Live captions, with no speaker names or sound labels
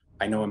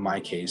I know in my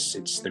case,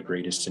 it's the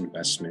greatest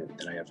investment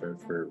that I have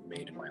ever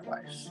made in my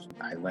life.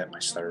 I let my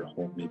stutter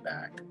hold me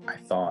back. I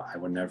thought I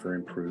would never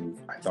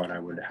improve. I thought I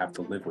would have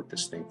to live with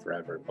this thing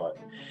forever. But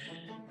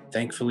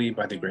thankfully,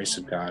 by the grace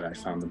of God, I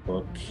found the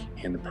book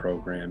and the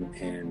program,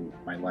 and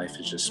my life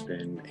has just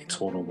been a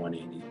total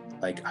 180.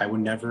 Like, I would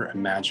never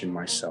imagine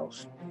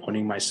myself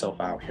putting myself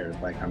out here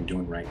like I'm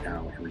doing right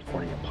now and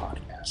recording a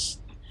podcast.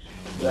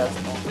 That's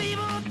awesome.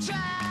 People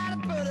try to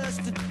put us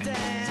to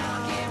down.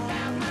 Talking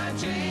about my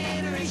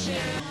generation.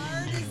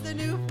 Hard is the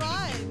new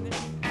fun.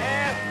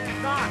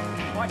 Ask not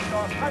what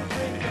your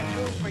country can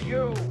do for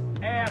you.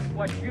 Ask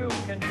what you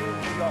can do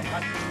for your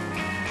country.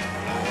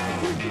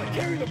 Who's going to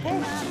carry the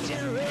boat? My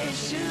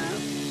generation.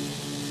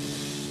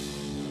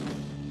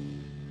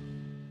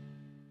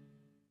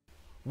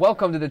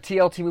 Welcome to the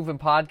TLT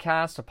Movement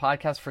Podcast, a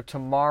podcast for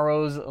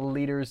tomorrow's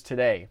leaders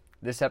today.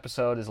 This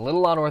episode is a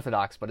little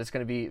unorthodox, but it's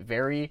going to be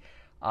very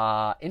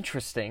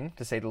interesting,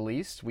 to say the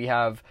least. We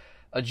have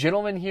a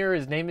gentleman here.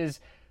 His name is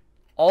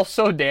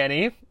also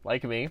Danny,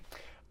 like me.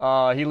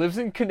 He lives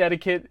in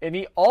Connecticut, and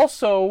he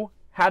also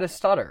had a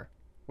stutter,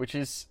 which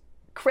is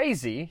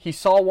crazy. He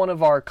saw one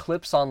of our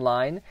clips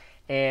online,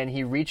 and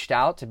he reached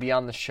out to be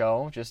on the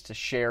show just to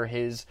share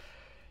his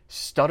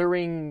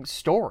stuttering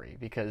story,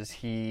 because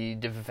he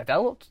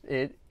developed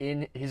it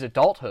in his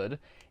adulthood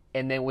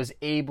and then was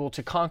able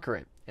to conquer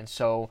it. And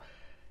so,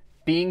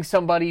 being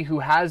somebody who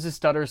has a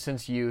stutter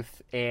since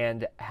youth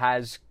and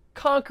has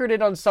conquered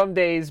it on some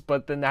days,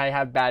 but then I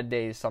have bad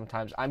days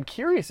sometimes, I'm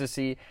curious to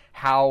see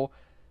how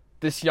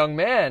this young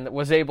man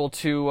was able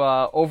to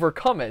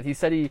overcome it. He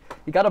said he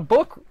got a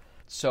book.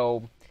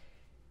 So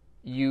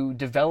you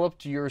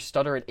developed your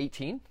stutter at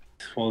 18?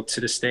 Well, to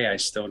this day, I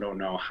still don't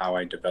know how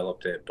I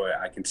developed it, but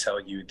I can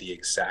tell you the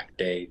exact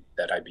day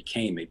that I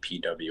became a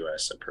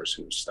PWS, a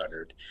person who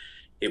stuttered.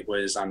 It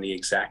was on the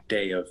exact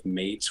day of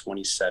May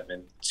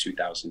 27,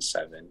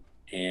 2007.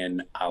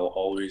 And I'll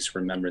always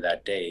remember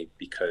that day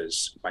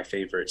because my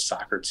favorite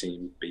soccer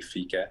team,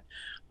 Benfica,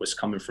 was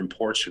coming from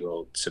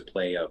Portugal to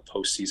play a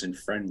postseason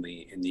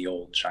friendly in the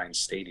old Giant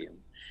Stadium.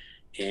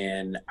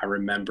 And I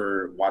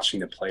remember watching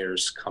the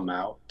players come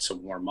out to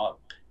warm up.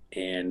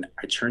 And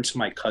I turned to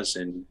my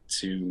cousin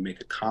to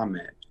make a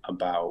comment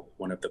about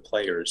one of the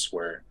players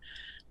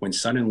when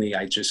suddenly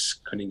I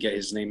just couldn't get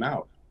his name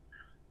out.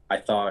 I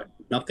thought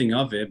nothing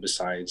of it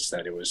besides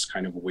that it was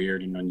kind of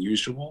weird and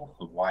unusual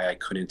of why I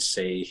couldn't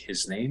say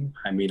his name.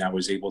 I mean, I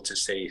was able to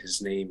say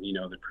his name,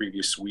 the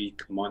previous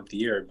week, month,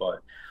 year,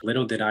 but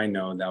little did I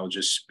know that would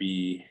just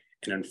be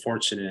an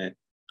unfortunate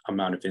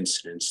amount of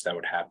incidents that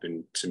would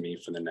happen to me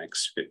for the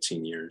next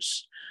 15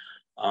 years.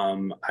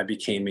 I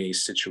became a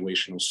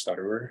situational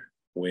stutterer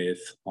with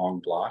long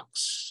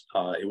blocks.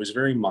 It was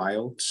very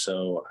mild,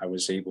 so I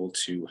was able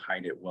to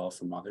hide it well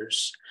from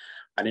others.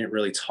 I didn't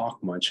really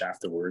talk much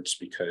afterwards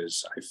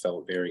because I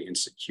felt very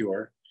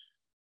insecure.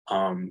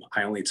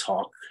 I only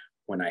talked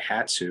when I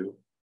had to.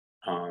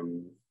 I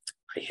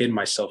hid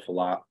myself a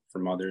lot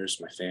from others,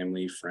 my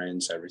family,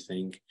 friends,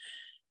 everything,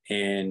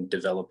 and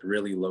developed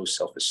really low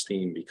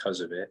self-esteem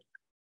because of it.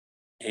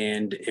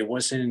 And it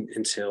wasn't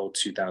until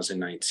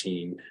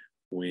 2019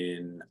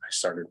 when I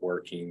started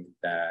working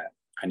that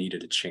I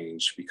needed to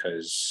change,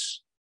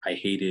 because I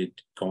hated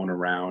going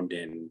around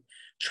and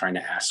trying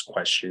to ask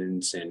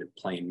questions and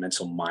playing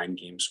mental mind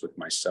games with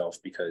myself,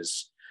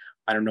 because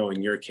I don't know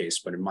in your case,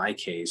 but in my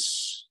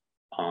case,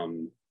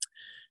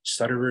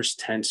 stutterers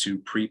tend to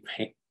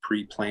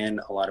pre-plan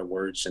a lot of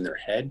words in their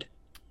head.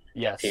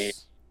 Yes.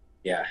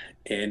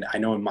 And I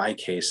know in my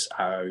case,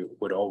 I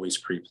would always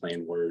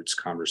pre-plan words,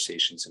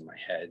 conversations in my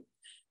head.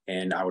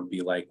 And I would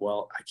be like,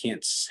 well, I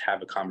can't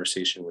have a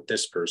conversation with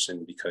this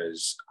person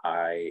because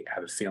I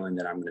have a feeling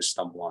that I'm going to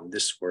stumble on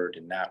this word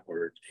and that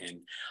word.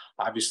 And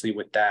obviously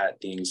with that,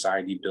 the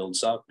anxiety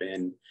builds up.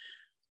 And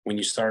when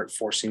you start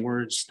forcing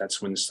words,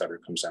 that's when the stutter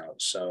comes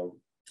out. So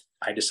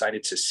I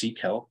decided to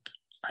seek help.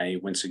 I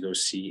went to go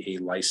see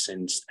a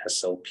licensed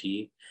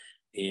SLP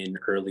in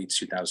early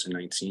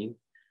 2019.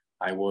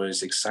 I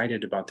was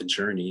excited about the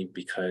journey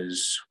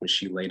because when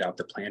she laid out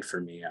the plan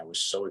for me, I was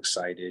so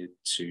excited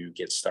to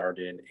get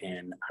started.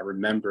 And I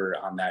remember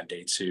on that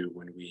day too,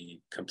 when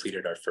we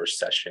completed our first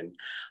session,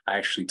 I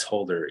actually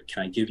told her,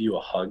 "Can I give you a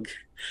hug?"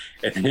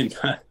 And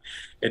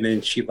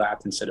then she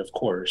laughed and said, "Of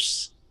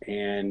course."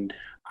 And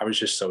I was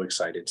just so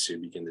excited to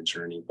begin the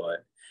journey.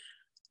 But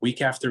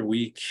week after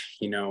week,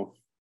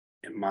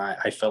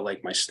 I felt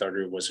like my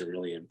stutter wasn't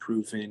really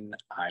improving.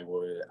 I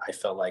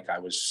felt like I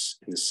was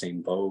in the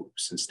same boat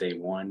since day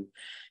one,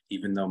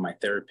 even though my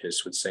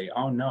therapist would say,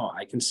 "Oh no,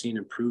 I can see an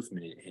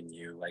improvement in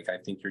you. Like, I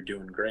think you're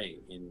doing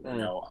great." And,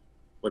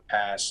 would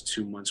pass,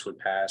 2 months would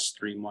pass,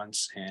 3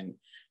 months. And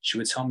she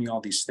would tell me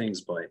all these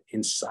things, but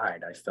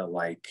inside I felt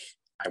like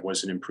I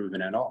wasn't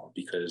improving at all,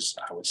 because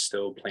I was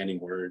still planning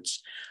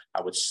words.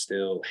 I was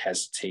still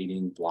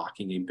hesitating,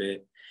 blocking a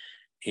bit.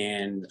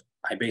 And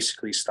I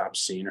basically stopped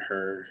seeing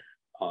her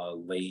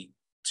late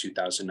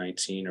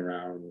 2019,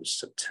 around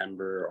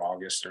September,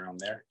 August, around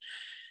there.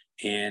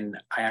 And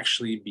I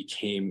actually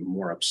became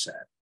more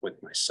upset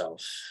with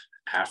myself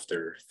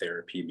after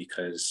therapy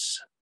because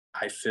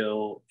I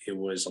feel it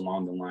was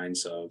along the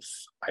lines of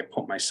I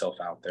put myself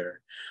out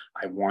there.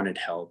 I wanted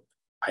help.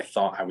 I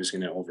thought I was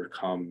going to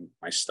overcome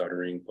my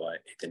stuttering, but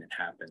it didn't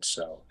happen.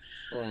 So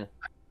Mm.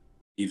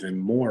 even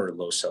more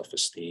low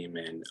self-esteem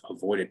and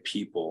avoided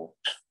people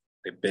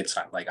the bits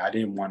like I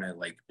didn't want to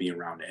like be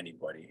around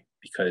anybody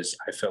because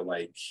I felt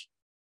like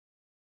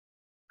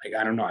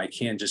I don't know, I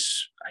can't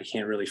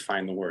really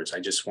find the words.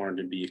 I just wanted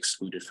to be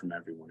excluded from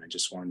everyone. I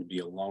just wanted to be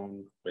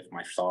alone with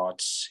my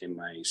thoughts and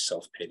my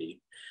self-pity.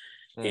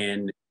 Mm.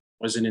 And it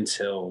wasn't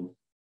until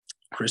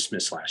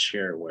Christmas last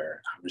year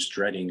where I was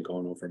dreading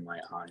going over my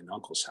aunt and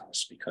uncle's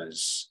house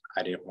because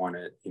I didn't want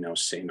to,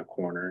 sit in a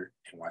corner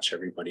and watch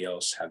everybody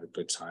else have a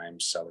good time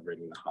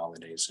celebrating the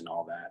holidays and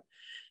all that.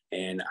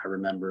 And I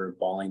remember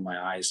bawling my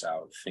eyes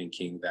out,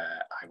 thinking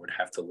that I would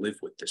have to live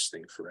with this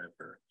thing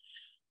forever.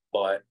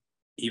 But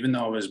even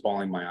though I was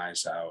bawling my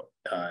eyes out,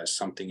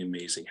 something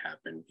amazing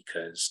happened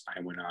because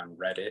I went on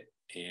Reddit.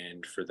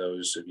 And for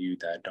those of you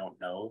that don't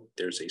know,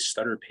 there's a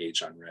stutter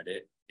page on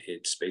Reddit.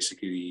 It's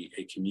basically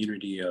a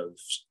community of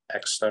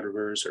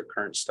ex-stutterers or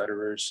current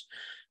stutterers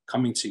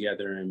coming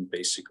together and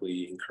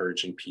basically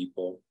encouraging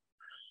people.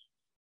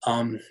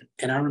 And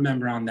I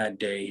remember on that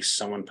day,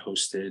 someone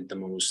posted the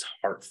most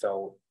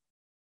heartfelt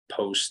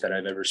post that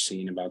I've ever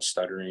seen about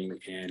stuttering.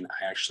 And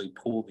I actually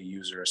pulled the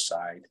user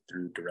aside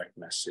through direct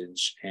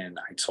message. And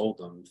I told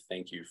them,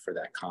 thank you for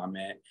that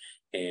comment.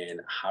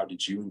 And how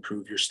did you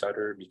improve your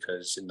stutter?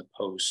 Because in the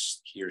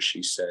post, he or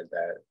she said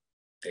that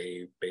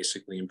they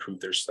basically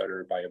improved their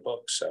stutter by a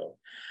book. So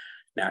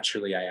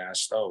naturally, I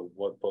asked, oh,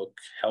 what book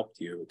helped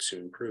you to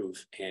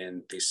improve?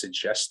 And they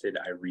suggested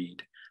I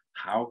read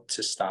How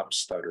to Stop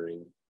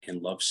Stuttering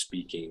and Love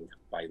Speaking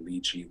by Lee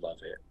G.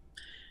 Lovett.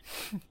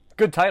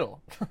 Good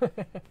title.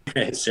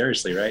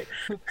 Seriously, right?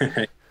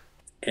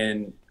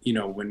 And,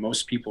 when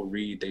most people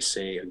read, they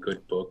say a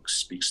good book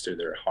speaks to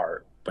their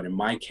heart. But in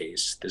my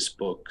case, this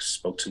book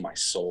spoke to my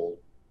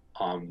soul.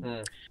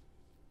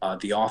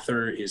 The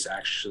author is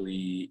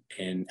actually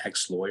an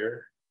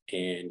ex-lawyer,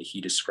 and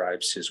he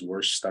describes his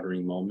worst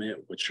stuttering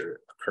moment, which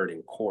occurred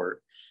in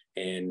court.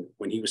 And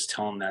when he was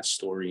telling that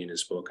story in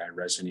his book, I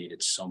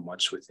resonated so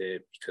much with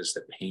it because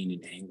the pain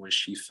and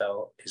anguish he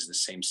felt is the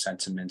same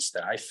sentiments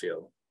that I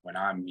feel when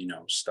I'm,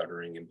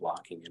 stuttering and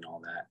blocking and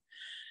all that.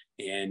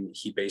 And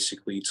he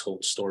basically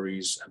told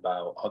stories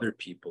about other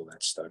people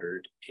that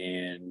stuttered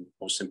and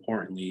most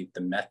importantly,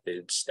 the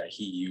methods that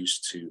he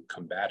used to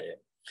combat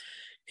it.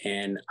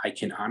 And I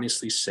can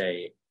honestly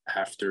say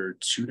after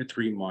 2 to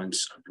 3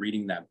 months of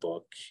reading that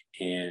book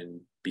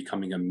and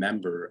becoming a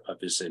member of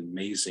his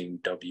amazing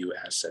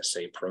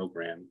WSSA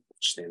program,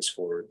 which stands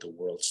for the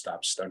World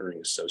Stop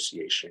Stuttering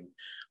Association,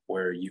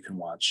 where you can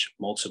watch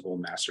multiple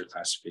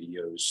masterclass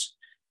videos,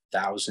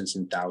 thousands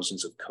and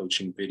thousands of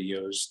coaching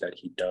videos that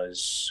he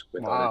does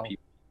with other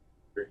people.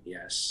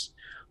 Yes.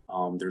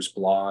 There's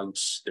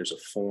blogs, there's a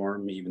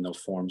forum, even though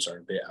forums are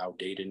a bit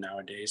outdated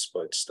nowadays,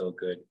 but still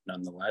good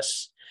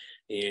nonetheless.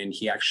 And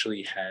he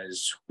actually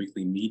has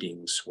weekly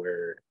meetings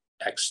where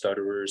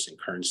ex-stutterers and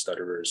current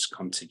stutterers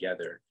come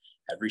together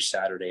every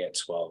Saturday at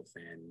 12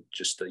 and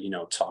just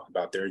to, talk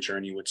about their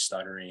journey with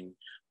stuttering,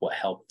 what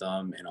helped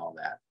them and all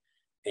that.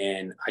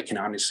 And I can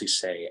honestly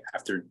say,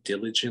 after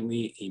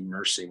diligently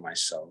immersing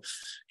myself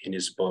in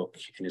his book,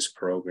 in his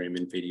program,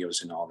 and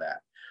videos and all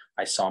that,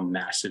 I saw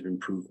massive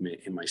improvement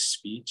in my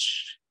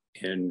speech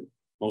and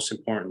most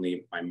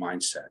importantly, my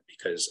mindset,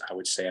 because I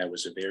would say I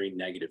was a very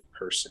negative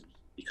person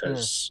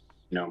because,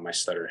 my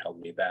stutter held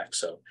me back.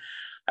 So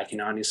I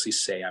can honestly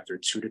say after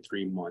 2 to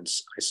 3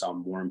 months, I saw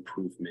more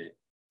improvement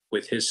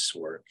with his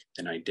work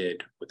than I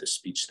did with a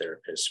speech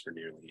therapist for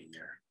nearly a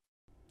year.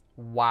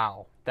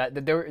 Wow,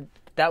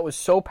 that was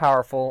so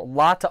powerful. A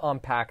lot to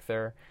unpack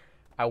there.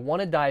 I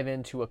want to dive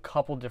into a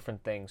couple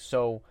different things.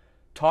 So,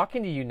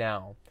 talking to you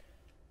now,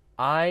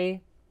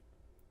 I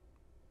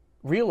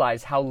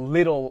realize how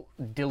little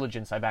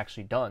diligence I've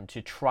actually done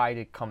to try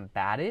to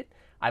combat it.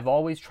 I've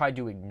always tried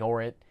to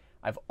ignore it.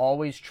 I've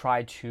always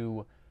tried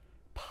to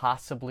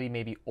possibly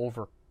maybe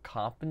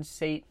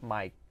overcompensate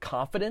my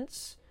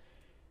confidence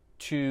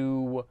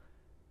to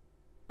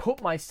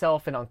put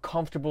myself in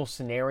uncomfortable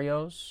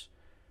scenarios.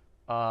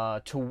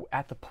 I'm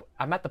at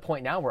the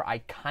point now where I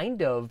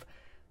kind of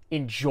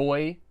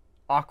enjoy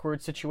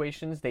awkward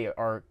situations. They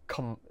are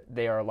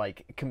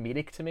like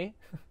comedic to me.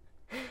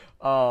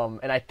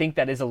 And I think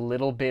that is a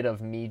little bit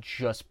of me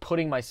just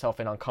putting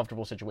myself in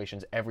uncomfortable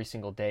situations every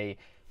single day,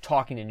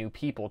 talking to new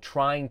people,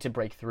 trying to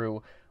break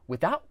through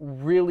without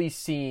really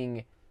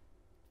seeing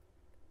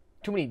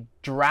too many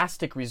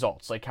drastic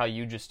results like how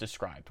you just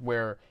described,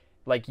 where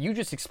like you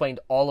just explained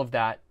all of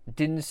that,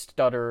 didn't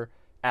stutter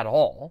at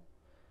all.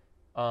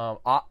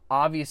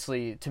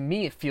 Obviously, to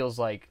me, it feels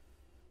like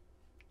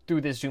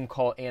through this Zoom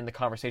call and the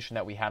conversation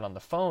that we had on the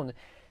phone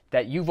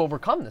that you've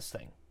overcome this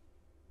thing.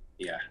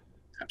 Yeah,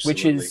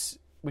 absolutely.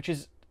 Which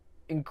is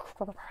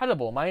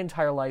incredible. My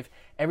entire life,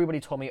 everybody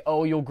told me,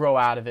 "Oh, you'll grow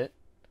out of it.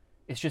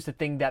 It's just a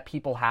thing that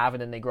people have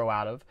and then they grow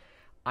out of."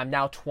 I'm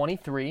now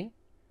 23,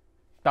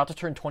 about to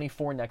turn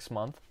 24 next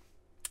month,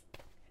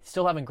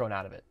 Still haven't grown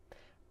out of it.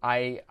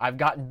 I've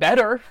gotten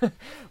better.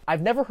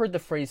 I've never heard the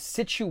phrase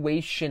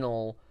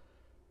situational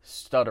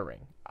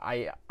stuttering.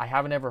 I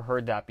haven't ever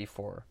heard that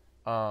before.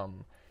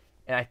 And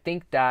I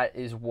think that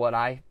is what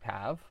I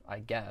have, I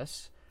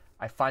guess.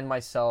 I find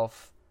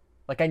myself,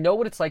 like, I know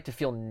what it's like to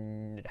feel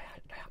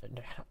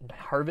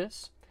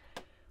nervous,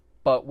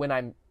 but when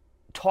I'm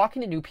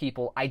talking to new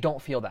people, I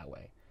don't feel that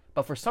way.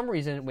 But for some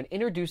reason, when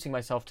introducing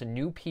myself to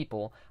new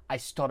people, I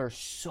stutter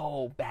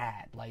so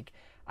bad. Like,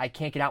 I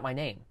can't get out my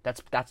name.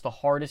 That's the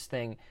hardest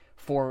thing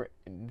for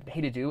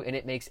me to do, and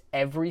it makes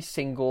every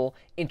single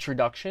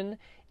introduction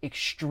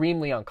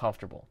extremely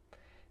uncomfortable.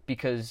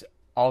 Because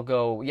I'll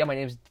go, yeah, my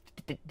name's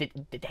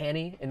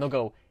Danny, and they'll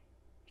go,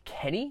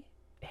 Kenny?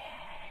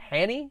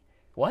 Hanny?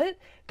 What?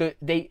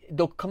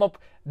 They'll come up.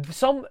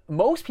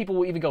 Most people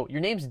will even go,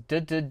 your name's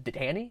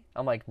Danny?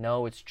 I'm like,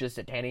 no, it's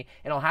just Danny,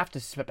 and I'll have to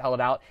spell it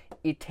out.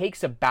 It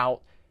takes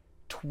about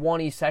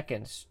 20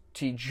 seconds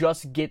to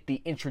just get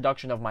the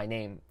introduction of my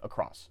name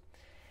across.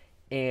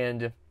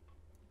 And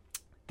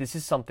this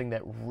is something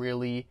that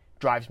really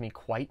drives me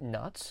quite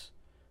nuts.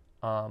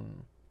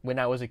 When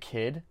I was a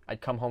kid,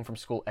 I'd come home from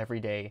school every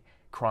day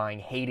crying,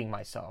 hating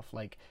myself,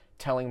 like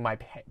telling my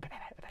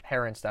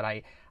parents that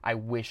I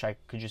wish I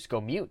could just go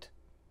mute.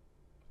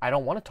 I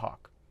don't want to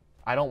talk.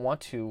 I don't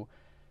want to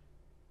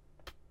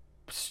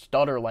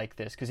stutter like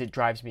this because it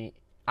drives me.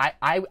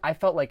 I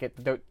felt like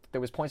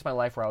there was points in my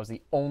life where I was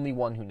the only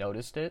one who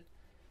noticed it,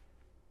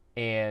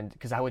 and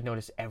because I would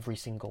notice every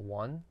single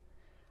one.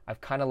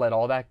 I've kind of let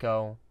all that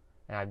go,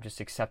 and I'm just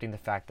accepting the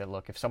fact that,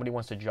 look, if somebody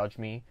wants to judge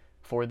me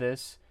for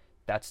this,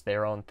 that's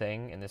their own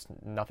thing, and there's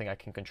nothing I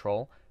can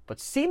control. But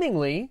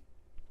seemingly,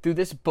 through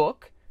this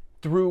book,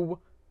 through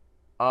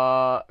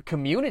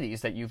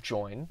communities that you've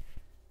joined,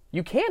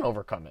 you can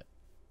overcome it.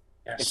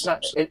 Yes,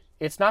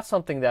 It's not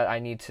something that I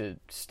need to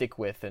stick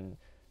with and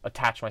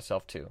attach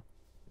myself to.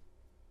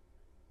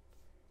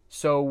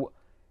 So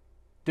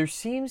there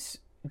seems,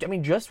 I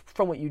mean, just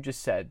from what you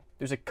just said,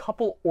 there's a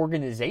couple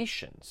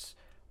organizations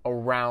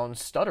around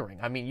stuttering.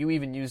 I mean, you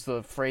even use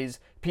the phrase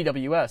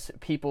PWS,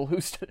 people who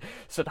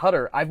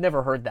stutter. I've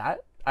never heard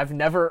that. I've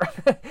never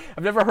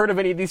heard of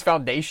any of these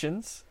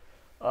foundations.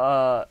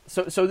 So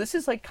this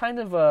is like kind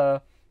of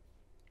a,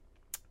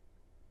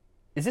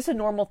 is this a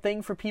normal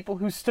thing for people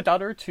who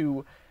stutter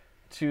to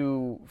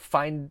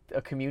find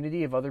a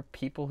community of other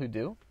people who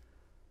do?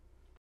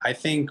 I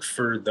think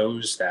for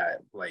those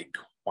that like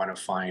want to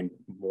find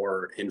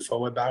more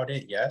info about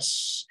it,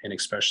 yes, and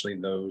especially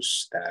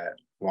those that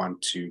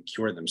want to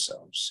cure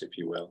themselves, if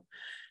you will.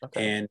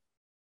 Okay.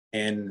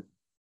 And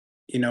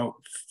you know,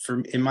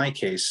 in my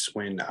case,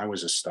 when I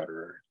was a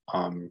stutterer,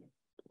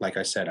 like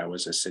I said, I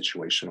was a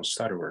situational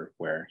stutterer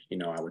where, you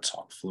know, I would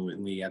talk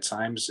fluently at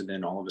times, and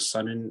then all of a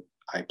sudden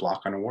I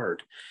block on a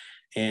word.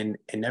 And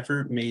it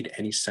never made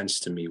any sense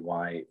to me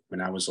why,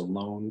 when I was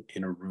alone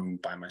in a room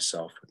by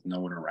myself with no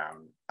one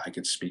around, I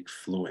could speak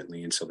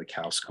fluently until the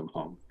cows come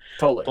home.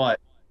 Totally. But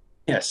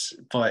yes,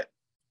 but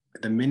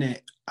the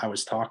minute I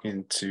was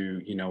talking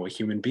to, you know, a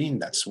human being,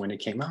 that's when it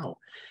came out.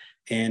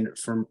 And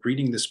from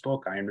reading this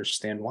book, I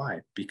understand why,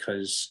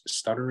 because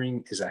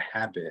stuttering is a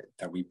habit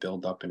that we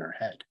build up in our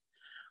head.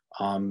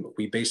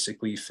 We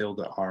basically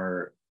filled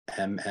our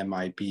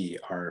MMIB,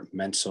 our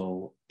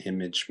mental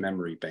image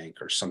memory bank,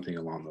 or something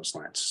along those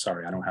lines.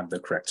 Sorry, I don't have the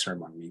correct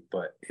term on me,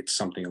 but it's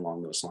something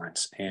along those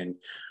lines. And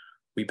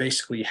we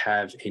basically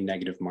have a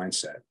negative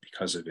mindset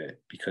because of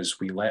it, because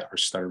we let our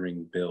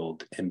stuttering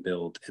build and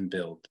build and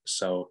build.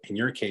 So in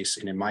your case,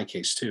 and in my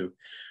case too,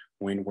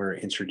 when we're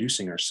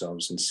introducing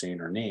ourselves and saying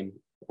our name,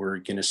 we're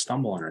going to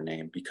stumble on our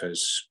name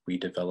because we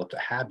developed a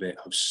habit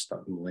of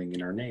stumbling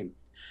in our name.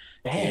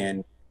 Dang.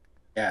 And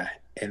yeah,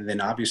 and then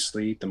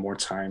obviously the more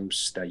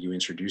times that you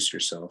introduce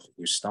yourself,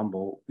 you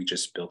stumble, we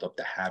just build up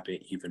the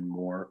habit even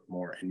more,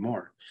 more, and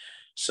more.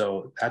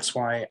 So that's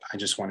why I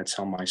just want to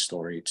tell my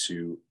story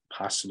to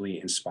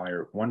possibly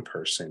inspire one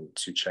person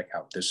to check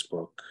out this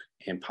book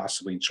and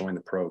possibly join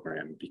the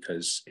program,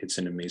 because it's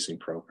an amazing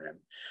program.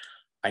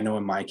 I know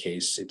in my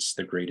case, it's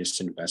the greatest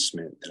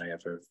investment that I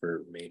have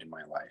ever made in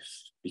my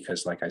life,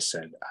 because like I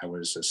said, I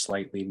was a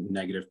slightly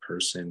negative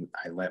person.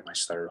 I let my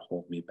stutter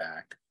hold me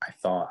back. I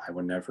thought I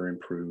would never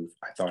improve.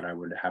 I thought I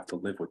would have to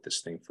live with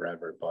this thing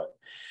forever. But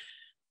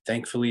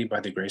thankfully, by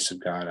the grace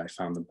of God, I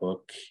found the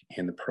book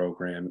and the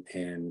program,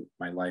 and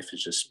my life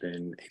has just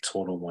been a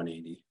total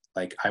 180.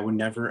 Like, I would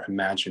never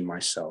imagine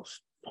myself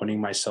putting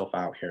myself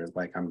out here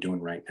like I'm doing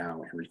right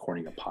now and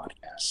recording a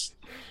podcast.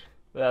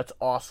 That's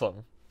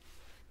awesome.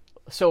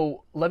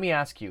 So let me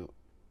ask you,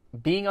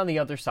 being on the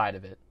other side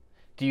of it,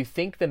 do you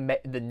think the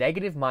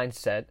negative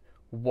mindset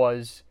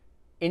was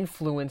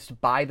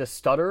influenced by the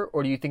stutter,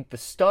 or do you think the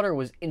stutter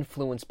was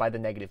influenced by the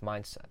negative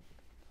mindset?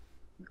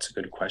 That's a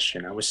good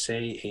question. I would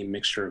say a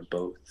mixture of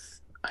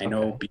both. I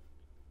know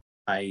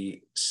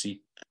I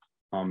seek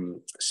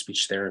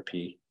speech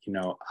therapy. You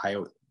know,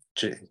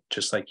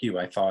 just like you,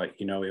 I thought,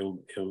 you know,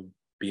 it'll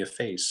be a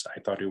phase. I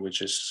thought it would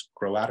just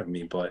grow out of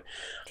me, but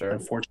Sure.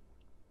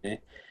 unfortunately,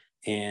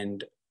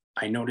 and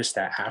I noticed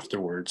that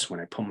afterwards, when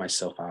I put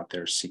myself out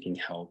there seeking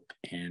help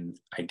and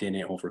I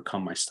didn't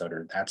overcome my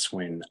stutter, that's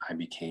when I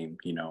became,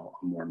 a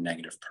more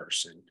negative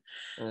person.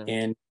 Mm.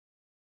 And,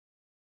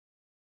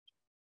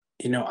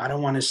 I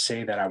don't want to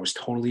say that I was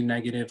totally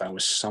negative. I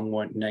was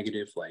somewhat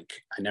negative.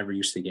 Like, I never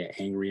used to get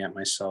angry at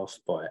myself,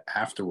 but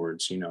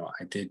afterwards,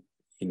 I did,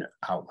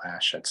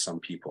 outlash at some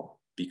people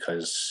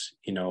because,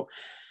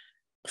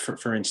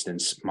 for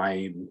instance,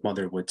 my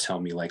mother would tell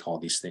me like all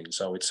these things.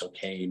 Oh, it's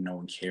okay. No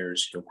one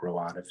cares. You'll grow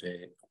out of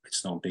it.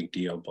 It's no big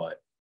deal.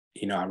 But,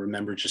 I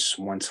remember just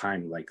one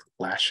time like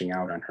lashing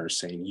out on her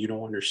saying, you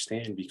don't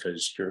understand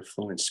because you're a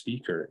fluent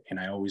speaker. And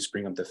I always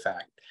bring up the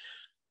fact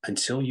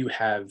until you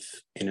have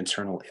an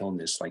internal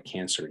illness like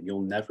cancer,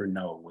 you'll never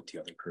know what the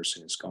other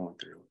person is going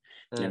through.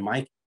 And in Mm.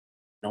 my,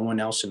 no one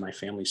else in my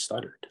family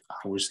stuttered.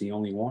 I was the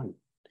only one.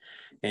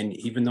 And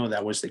even though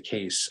that was the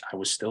case, I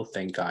would still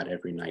thank God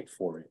every night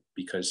for it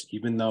because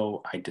even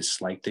though I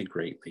disliked it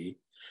greatly,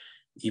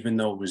 even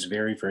though it was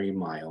very, very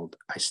mild,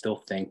 I still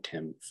thanked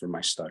him for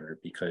my stutter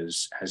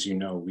because, as you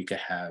know, we could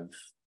have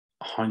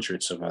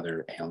hundreds of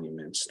other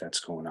ailments that's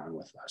going on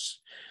with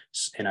us.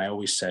 And I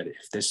always said,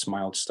 if this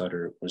mild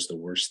stutter was the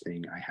worst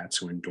thing I had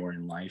to endure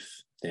in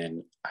life,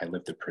 then I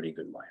lived a pretty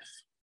good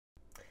life.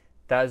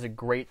 That is a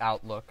great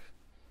outlook.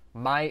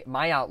 My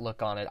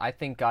outlook on it, I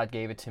think God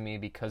gave it to me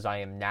because I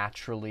am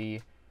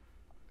naturally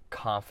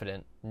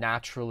confident,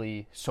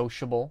 naturally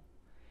sociable,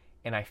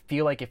 and I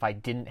feel like if I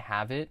didn't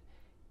have it,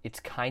 it's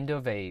kind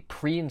of a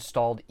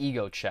pre-installed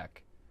ego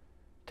check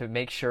to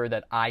make sure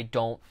that I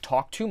don't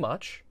talk too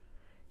much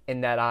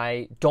and that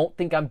I don't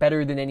think I'm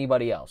better than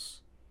anybody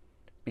else.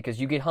 Because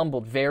you get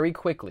humbled very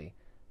quickly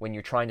when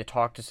you're trying to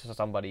talk to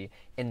somebody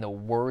and the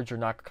words are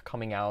not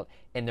coming out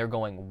and they're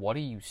going, what are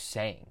you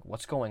saying?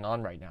 What's going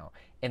on right now?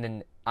 And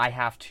then I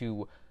have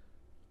to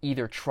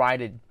either try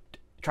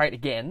it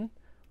again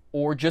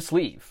or just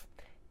leave.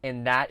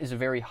 And that is a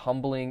very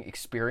humbling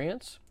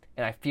experience.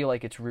 And I feel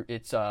like it's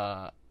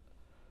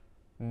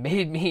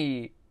made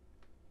me,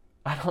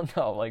 I don't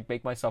know, like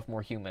make myself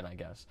more human, I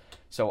guess.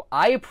 So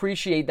I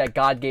appreciate that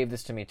God gave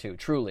this to me too,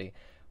 truly.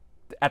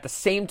 At the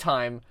same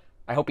time,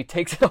 I hope he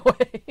takes it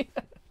away.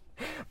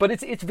 But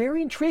it's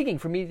very intriguing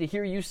for me to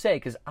hear you say,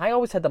 because I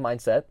always had the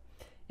mindset,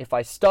 if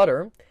I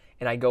stutter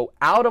and I go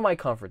out of my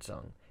comfort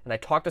zone and I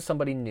talk to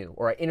somebody new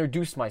or I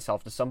introduce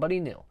myself to somebody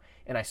new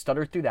and I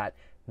stutter through that,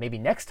 maybe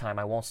next time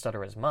I won't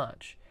stutter as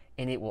much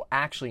and it will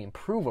actually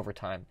improve over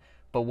time.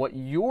 But what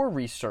your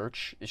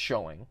research is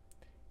showing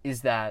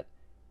is that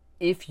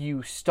if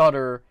you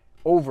stutter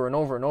over and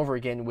over and over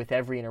again with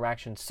every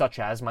interaction, such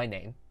as my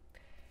name,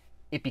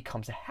 it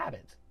becomes a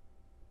habit.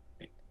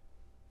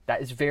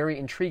 That is very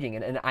intriguing.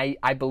 And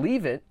I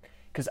believe it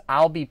because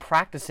I'll be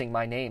practicing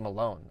my name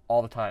alone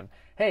all the time.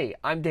 Hey,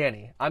 I'm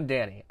Danny. I'm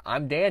Danny.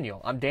 I'm Daniel.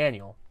 I'm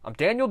Daniel. I'm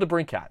Daniel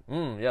DeBrincat.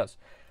 Yes.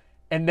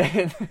 And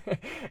then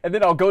and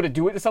then I'll go to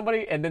do it to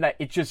somebody and then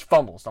it just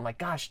fumbles. I'm like,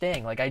 gosh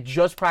dang, like I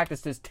just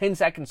practiced this 10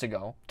 seconds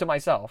ago to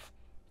myself.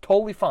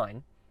 Totally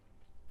fine.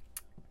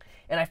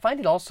 And I find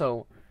it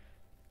also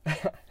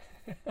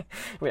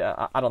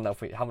I don't know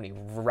how many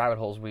rabbit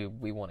holes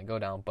we want to go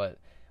down, but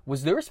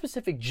was there a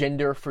specific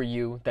gender for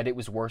you that it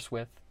was worse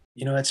with?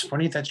 It's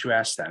funny that you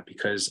asked that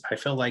because I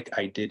felt like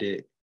I did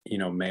it,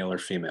 male or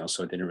female,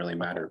 so it didn't really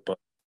matter. But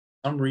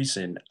for some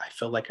reason, I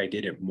felt like I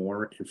did it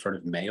more in front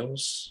of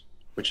males,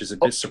 which is a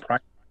bit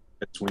surprising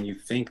because when you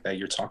think that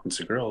you're talking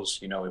to girls,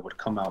 it would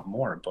come out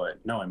more. But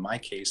no, in my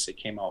case, it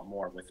came out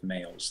more with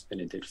males than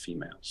it did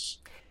females.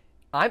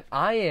 I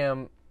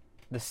am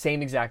the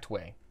same exact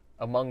way.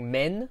 Among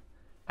men,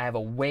 I have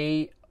a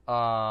way,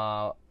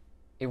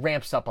 it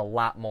ramps up a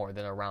lot more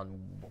than around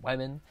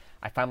women.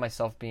 I find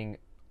myself being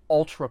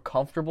ultra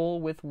comfortable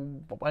with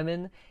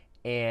women,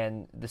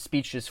 and the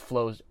speech just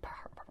flows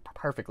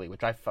perfectly,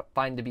 which I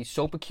find to be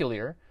so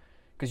peculiar,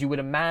 because you would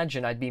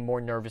imagine I'd be more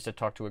nervous to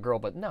talk to a girl,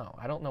 but no,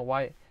 I don't know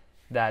why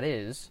that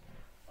is.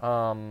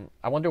 I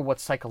wonder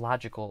what's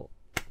psychological.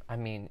 I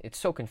mean, it's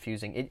so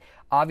confusing.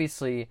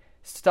 Obviously,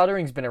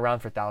 stuttering's been around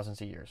for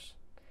thousands of years.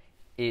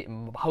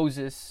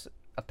 Moses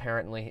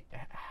apparently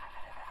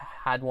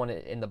had one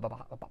in the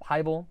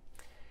Bible,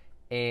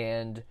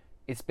 and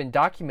it's been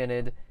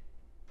documented.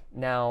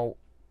 Now,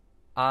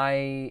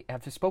 I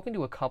have spoken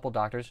to a couple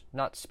doctors,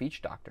 not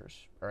speech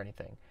doctors or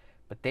anything,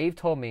 but they've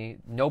told me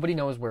nobody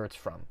knows where it's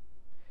from.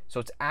 So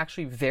it's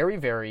actually very,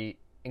 very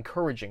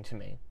encouraging to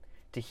me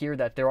to hear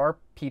that there are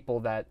people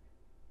that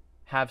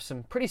have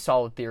some pretty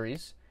solid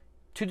theories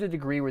to the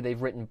degree where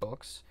they've written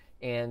books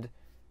and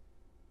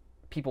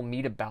people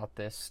meet about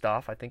this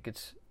stuff. I think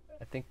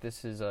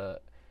this is a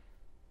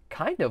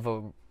kind of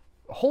a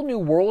whole new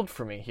world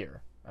for me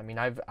here. I mean,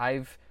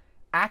 I've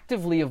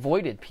actively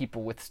avoided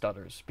people with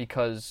stutters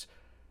because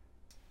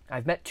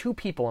I've met two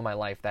people in my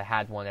life that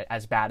had one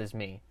as bad as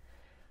me.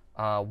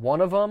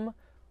 One of them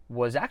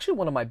was actually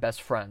one of my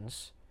best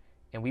friends,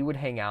 and we would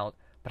hang out,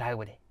 but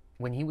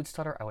when he would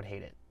stutter, I would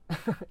hate it.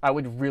 I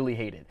would really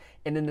hate it.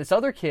 And then this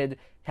other kid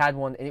had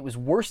one, and it was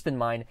worse than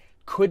mine,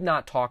 could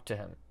not talk to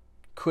him,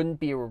 couldn't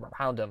be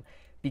around him,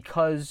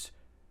 because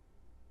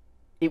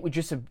it would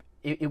just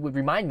it would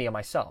remind me of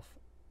myself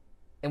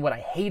and what I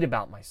hate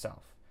about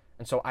myself.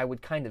 And so I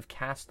would kind of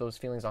cast those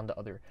feelings onto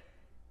other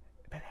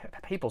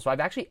people. So I've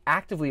actually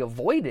actively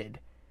avoided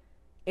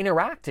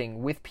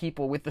interacting with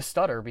people with the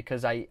stutter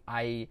because I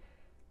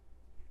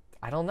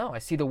don't know. I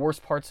see the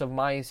worst parts of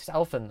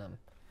myself in them,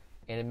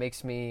 and it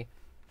makes me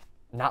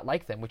not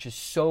like them, which is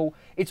so.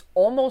 It's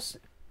almost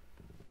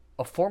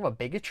a form of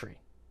bigotry,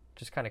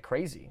 just kind of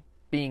crazy,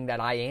 being that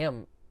I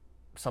am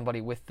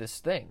somebody with this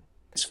thing.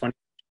 It's funny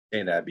you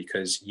say that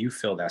because you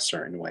feel that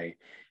certain way.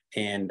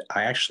 And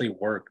I actually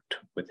worked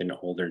with an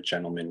older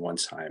gentleman one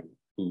time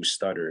who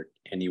stuttered,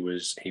 and he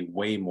was a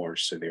way more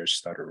severe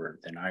stutterer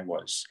than I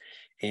was.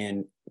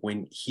 And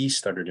when he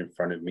stuttered in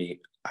front of me,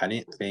 I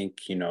didn't think,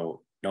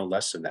 no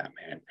less of that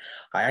man.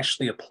 I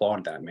actually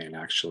applaud that man,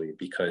 actually,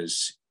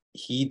 because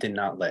he did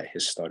not let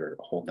his stutter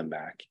hold him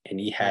back. And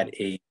he had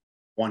a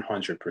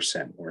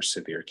 100% more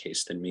severe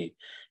case than me.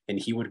 And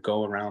he would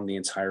go around the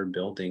entire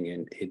building,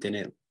 and it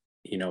didn't,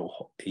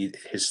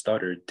 his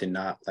stutter did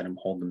not let him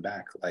hold him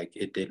back like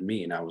it did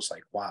me. And I was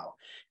like, wow,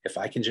 if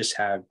I can just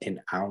have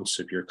an ounce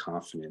of your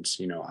confidence,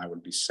 I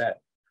would be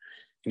set.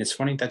 And it's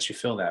funny that you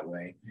feel that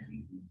way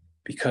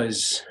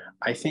because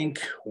I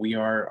think we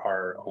are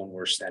our own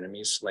worst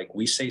enemies. Like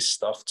we say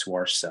stuff to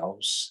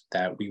ourselves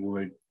that we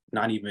would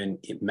not even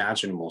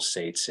imaginable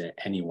say to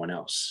anyone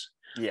else.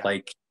 Yeah.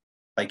 Like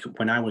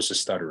when I was a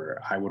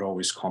stutterer, I would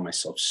always call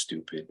myself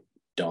stupid,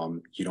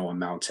 dumb, you don't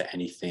amount to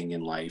anything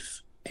in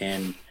life.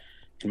 And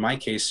in my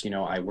case,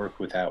 I work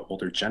with that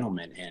older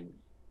gentleman, and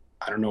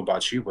I don't know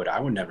about you, but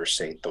I would never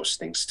say those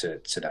things to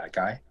that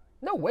guy.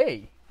 No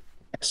way.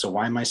 So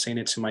why am I saying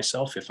it to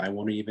myself if I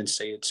won't even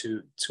say it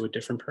to a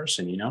different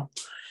person?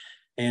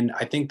 And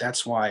I think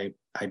that's why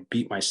I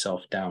beat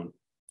myself down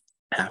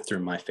after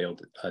my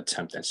failed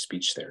attempt at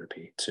speech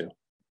therapy too.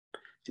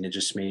 And it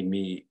just made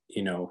me,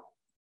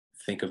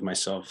 think of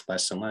myself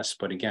less and less.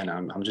 But again,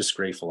 I'm just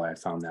grateful I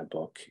found that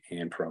book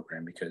and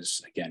program because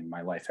again,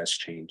 my life has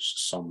changed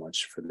so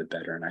much for the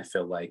better. And I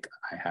feel like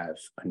I have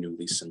a new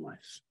lease in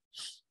life.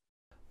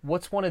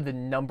 What's one of the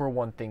number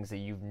one things that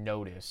you've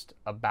noticed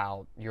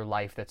about your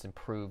life that's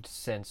improved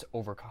since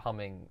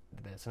overcoming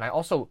this? And I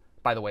also,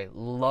 by the way,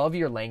 love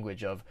your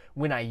language of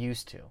when I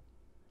used to,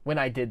 when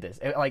I did this.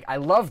 Like, I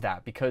love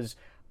that because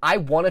I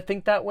want to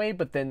think that way,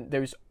 but then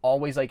there's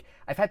always like,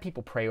 I've had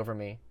people pray over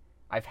me.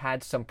 I've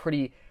had some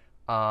pretty,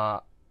 I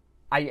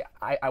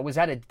was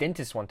at a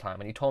dentist one time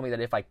and he told me that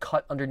if I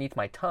cut underneath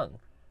my tongue,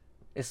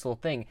 this little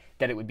thing,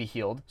 that it would be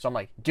healed. So I'm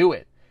like, do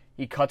it.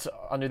 He cuts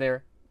under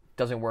there,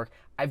 doesn't work.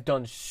 I've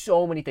done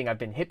so many things. I've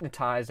been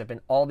hypnotized. I've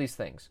been all these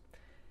things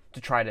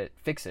to try to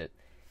fix it.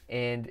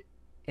 And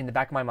in the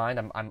back of my mind,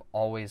 I'm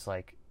always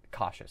like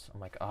cautious. I'm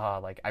like,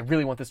 like I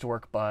really want this to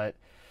work, but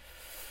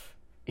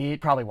it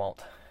probably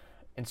won't.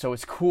 And so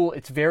it's cool.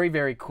 It's very,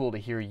 very cool to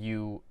hear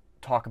you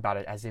talk about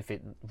it as if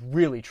it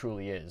really,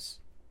 truly is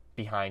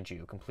behind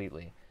you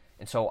completely.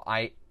 And so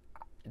I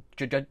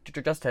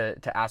just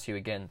to ask you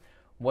again,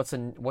 what's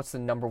the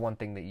number one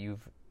thing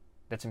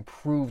that's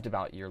improved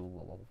about your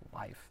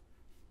life?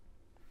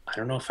 I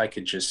don't know if I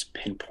could just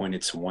pinpoint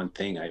it to one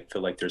thing. I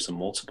feel like there's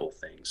multiple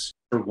things.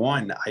 For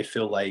one, I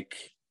feel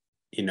like,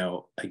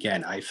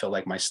 again, I feel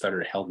like my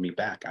stutter held me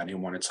back. I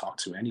didn't want to talk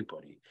to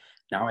anybody.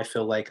 Now I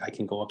feel like I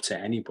can go up to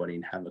anybody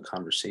and have a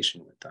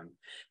conversation with them.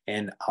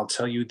 And I'll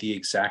tell you the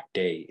exact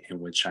day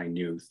in which I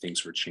knew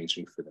things were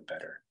changing for the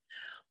better.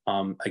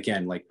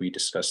 Again, like we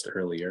discussed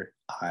earlier,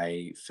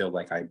 I feel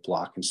like I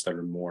block and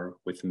stutter more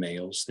with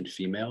males than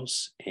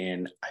females.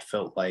 And I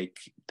felt like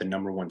the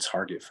number one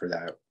target for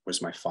that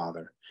was my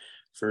father.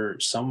 For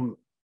some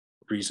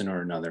reason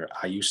or another,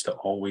 I used to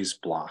always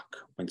block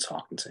when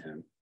talking to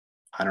him.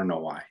 I don't know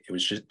why. It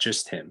was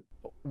just him.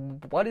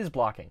 What is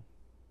blocking?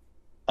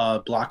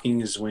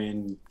 Blocking is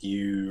when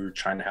you're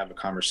trying to have a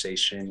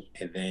conversation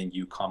and then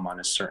you come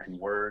on a certain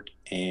word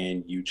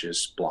and you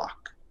just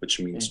block, which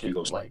means you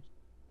go like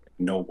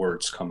no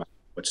words come out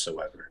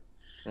whatsoever.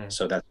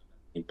 So that's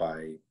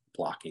by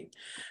blocking.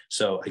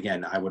 So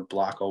again, I would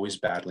block always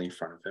badly in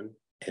front of him.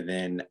 And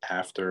then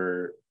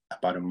after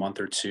about a month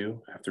or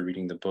two, after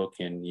reading the book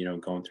and,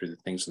 going through the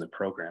things in the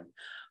program,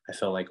 I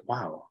felt like,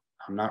 wow,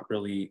 I'm not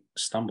really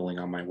stumbling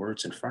on my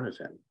words in front of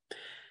him.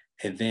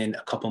 And then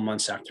a couple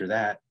months after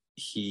that,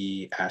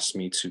 he asked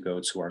me to go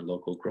to our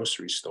local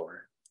grocery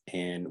store.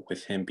 And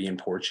with him being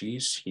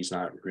Portuguese, he's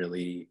not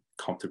really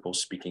comfortable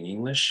speaking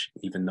English,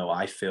 even though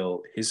I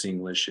feel his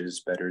English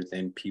is better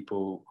than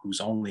people whose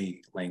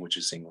only language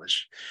is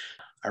English.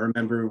 I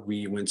remember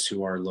we went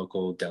to our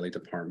local deli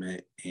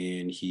department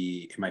and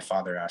my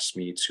father asked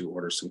me to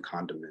order some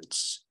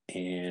condiments.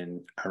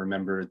 And I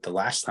remember the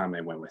last time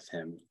I went with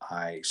him,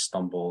 I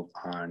stumbled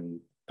on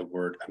the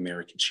word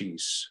American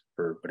cheese.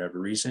 For whatever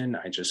reason,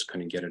 I just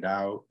couldn't get it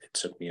out. It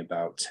took me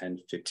about 10,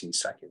 15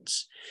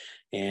 seconds.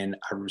 And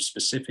I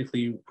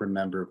specifically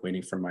remember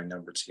waiting for my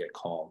number to get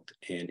called.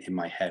 And in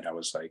my head, I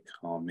was like,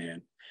 oh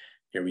man,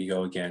 here we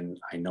go again.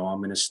 I know I'm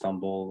going to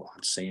stumble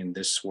on saying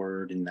this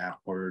word and that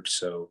word.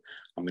 So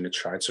I'm going to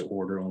try to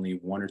order only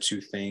one or two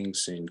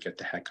things and get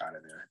the heck out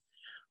of there.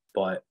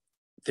 But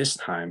this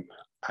time,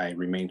 I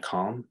remained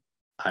calm.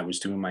 I was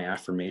doing my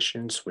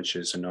affirmations, which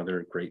is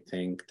another great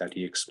thing that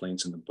he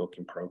explains in the book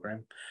and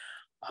program.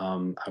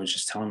 I was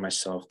just telling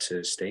myself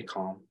to stay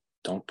calm,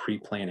 don't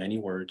pre-plan any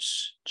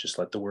words, just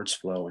let the words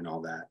flow and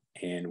all that.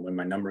 And when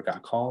my number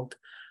got called,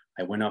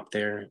 I went up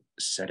there,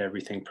 said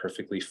everything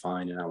perfectly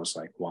fine, and I was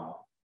like,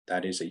 wow,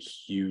 that is a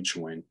huge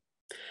win.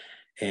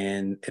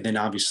 And then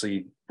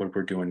obviously what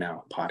we're doing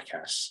now,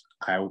 podcasts.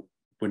 I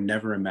would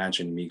never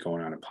imagine me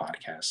going on a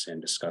podcast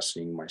and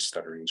discussing my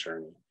stuttering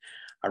journey.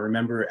 I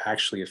remember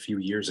actually a few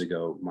years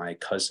ago,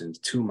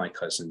 two of my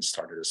cousins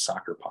started a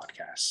soccer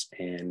podcast,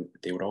 and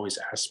they would always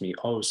ask me,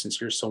 "Oh, since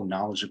you're so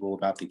knowledgeable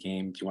about the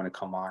game, do you want to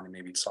come on and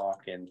maybe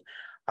talk?" And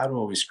I would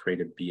always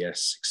create a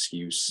BS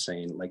excuse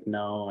saying, like,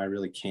 "No, I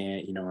really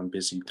can't. I'm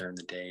busy during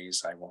the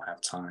days. I won't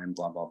have time,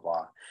 blah, blah,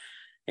 blah."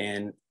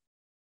 And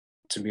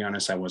to be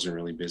honest, I wasn't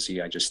really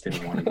busy. I just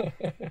didn't want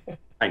to.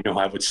 I know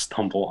I would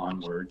stumble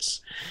on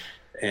words.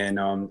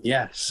 And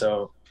yeah,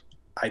 so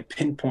I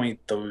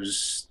pinpoint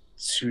those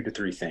 2 to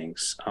 3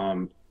 things.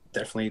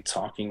 Definitely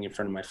talking in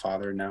front of my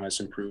father now has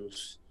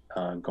improved.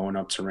 Going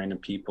up to random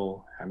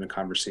people, having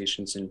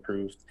conversations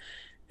improved.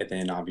 And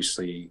then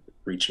obviously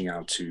reaching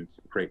out to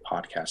great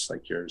podcasts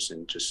like yours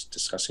and just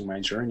discussing my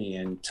journey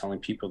and telling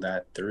people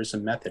that there is a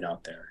method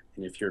out there.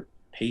 And if you're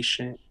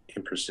patient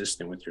and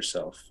persistent with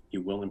yourself,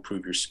 you will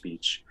improve your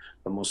speech,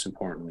 but most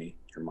importantly,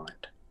 your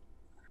mind.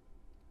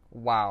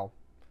 Wow.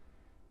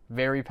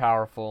 Very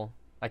powerful.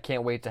 I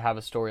can't wait to have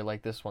a story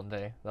like this one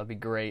day. That'd be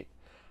great.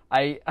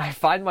 I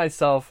find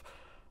myself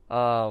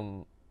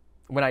when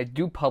I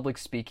do public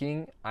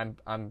speaking,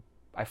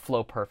 I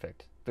flow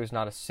perfect. There's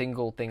not a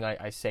single thing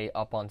I say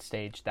up on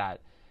stage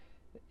that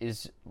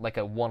is like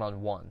a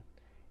one-on-one.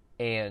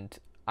 And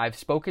I've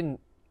spoken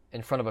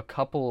in front of a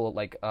couple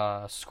like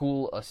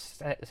school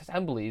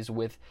assemblies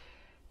with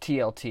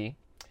TLT,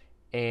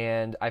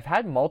 and I've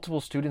had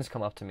multiple students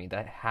come up to me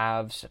that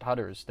have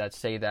stutters that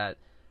say that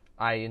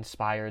I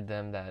inspired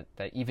them, that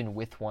even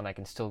with one I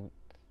can still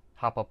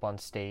hop up on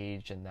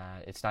stage and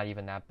that it's not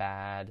even that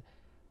bad.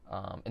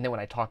 And then when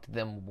I talk to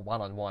them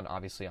one-on-one,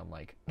 obviously I'm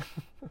like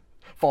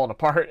falling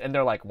apart, and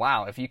they're like,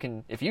 wow, if you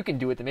can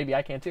do it, then maybe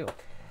I can too.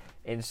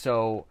 And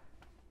so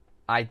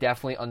I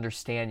definitely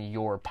understand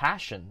your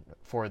passion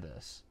for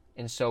this.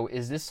 And so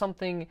is this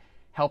something,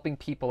 helping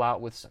people out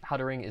with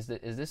stuttering, is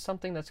this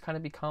something that's kind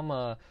of become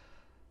a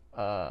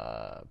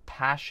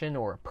passion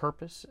or a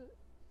purpose?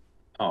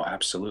 Oh,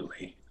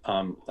 absolutely.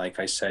 Like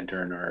I said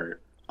during our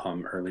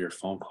earlier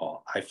phone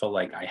call, I felt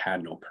like I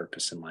had no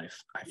purpose in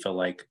life. I felt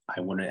like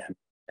I wouldn't have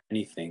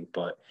anything,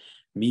 but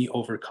me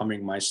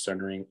overcoming my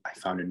stuttering, I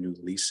found a new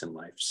lease in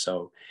life.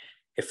 So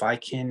if I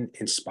can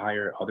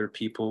inspire other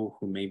people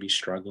who may be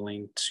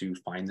struggling to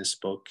find this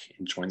book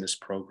and join this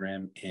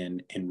program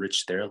and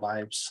enrich their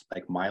lives,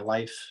 like my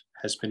life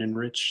has been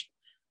enriched,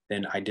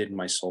 then I did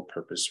my sole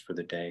purpose for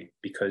the day.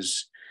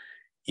 Because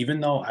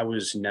even though I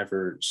was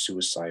never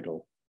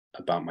suicidal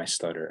about my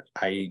stutter,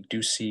 I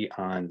do see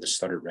on the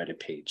Stutter Reddit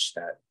page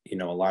that,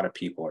 a lot of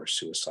people are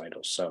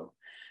suicidal. So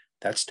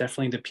that's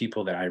definitely the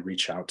people that I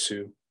reach out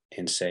to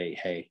and say,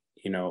 hey,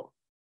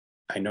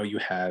 I know you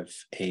have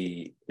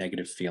a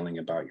negative feeling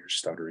about your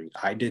stuttering.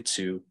 I did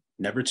too,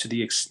 never to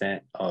the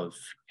extent of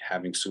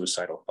having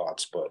suicidal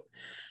thoughts, but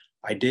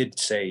I did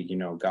say,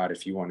 God,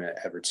 if you want to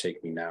ever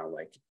take me now,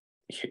 like,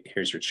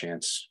 here's your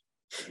chance,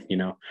 you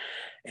know?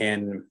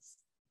 And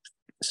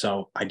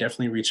so I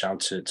definitely reach out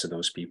to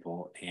those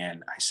people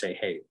and I say,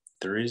 hey,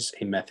 there is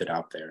a method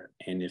out there.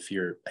 And if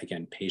you're,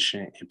 again,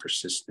 patient and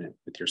persistent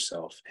with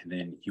yourself, and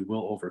then you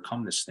will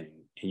overcome this thing,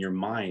 and your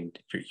mind,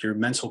 your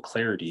mental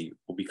clarity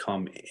will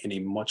become in a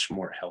much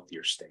more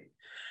healthier state.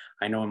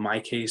 I know in my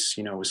case,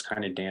 it was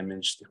kind of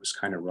damaged. It was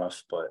kind of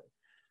rough, but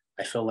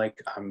I feel like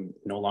I'm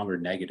no longer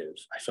negative.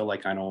 I feel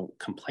like I don't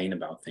complain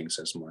about things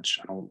as much.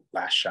 I don't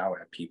lash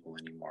out at people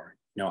anymore.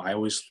 I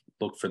always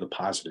look for the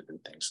positive in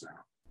things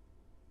now.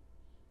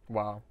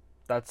 Wow,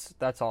 that's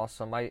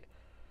awesome.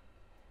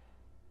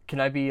 Can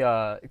I be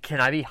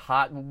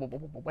hot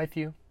with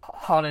you?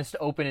 Honest,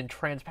 open, and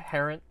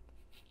transparent.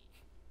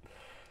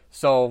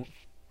 So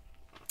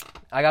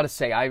I gotta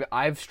say,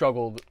 I've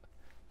struggled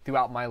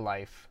throughout my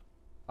life.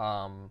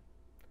 I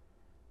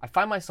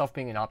find myself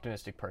being an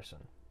optimistic person.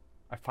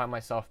 I find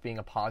myself being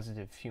a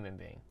positive human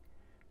being,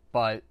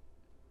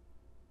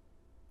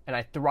 and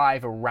I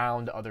thrive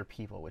around other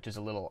people, which is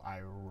a little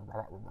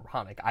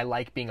ironic. I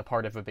like being a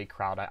part of a big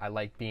crowd. I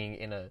like being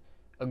in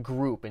a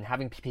group and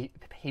having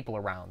people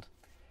around.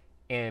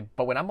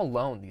 But when I'm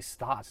alone, these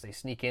thoughts, they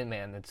sneak in,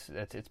 man.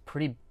 It's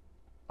pretty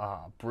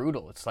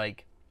brutal. It's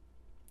like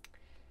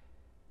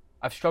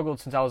I've struggled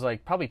since I was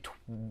like probably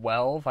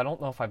 12. I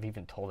don't know if I've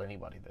even told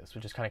anybody this,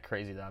 which is kind of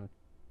crazy that I'm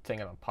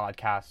saying it on a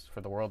podcast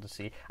for the world to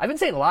see. I've been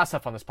saying a lot of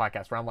stuff on this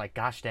podcast where I'm like,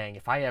 gosh dang,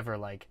 if I ever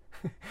like,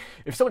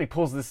 if somebody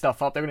pulls this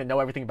stuff up, they're gonna know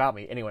everything about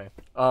me. Anyway,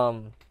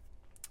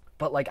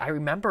 but like I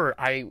remember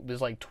I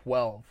was like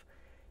 12,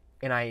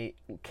 and I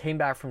came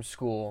back from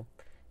school,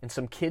 and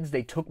some kids,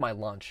 they took my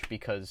lunch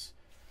because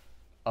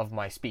of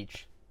my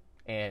speech,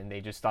 and they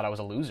just thought I was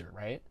a loser,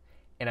 right?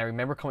 And I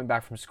remember coming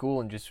back from school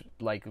and just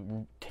like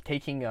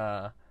taking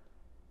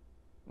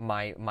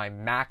my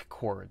Mac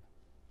cord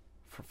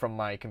from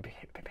my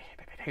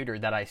computer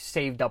that I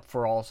saved up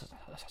for all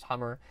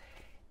summer,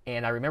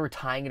 and I remember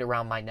tying it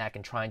around my neck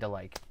and trying to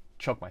like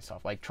choke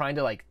myself, like trying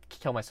to like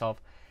kill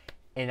myself.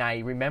 And I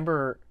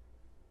remember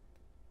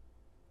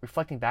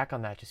reflecting back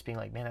on that, just being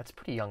like, man, that's a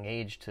pretty young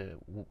age to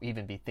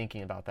even be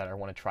thinking about that or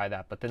want to try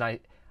that. But then I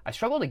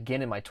struggled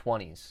again in my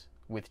 20s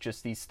with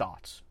just these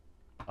thoughts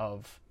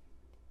of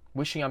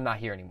wishing I'm not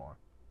here anymore.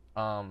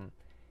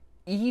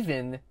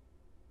 Even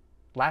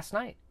last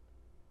night,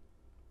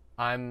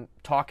 I'm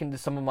talking to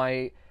some of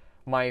my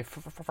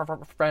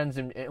friends,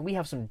 and we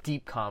have some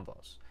deep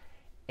convos,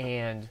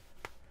 and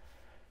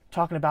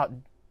talking about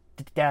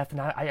death.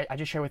 And I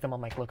just share with them, I'm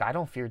like, look, I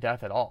don't fear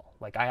death at all.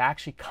 Like, I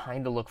actually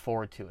kind of look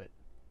forward to it.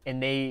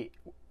 And they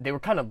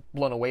were kind of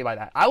blown away by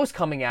that. I was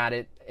coming at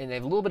it in a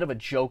little bit of a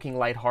joking,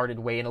 lighthearted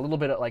way, and a little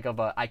bit of like of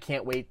a I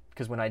can't wait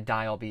because when I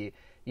die I'll be,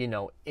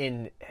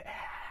 in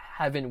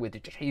heaven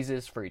with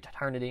Jesus for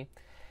eternity.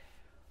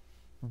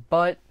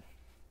 But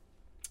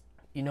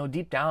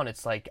deep down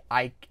it's like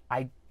I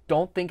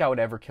don't think I would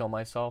ever kill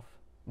myself,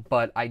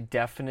 but I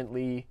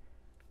definitely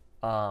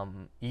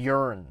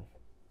yearn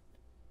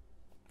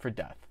for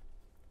death.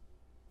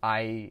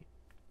 I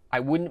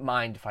wouldn't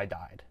mind if I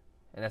died.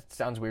 And that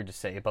sounds weird to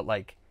say, but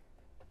like,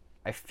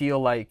 I feel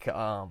like,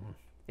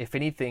 if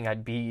anything,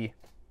 I'd be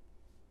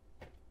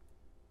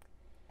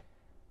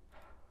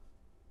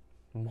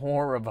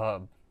more of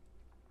a,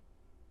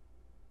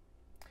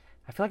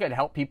 I feel like I'd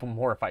help people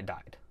more if I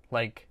died.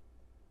 Like,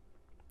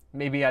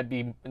 maybe I'd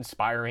be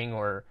inspiring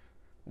or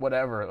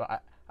whatever.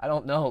 I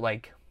don't know,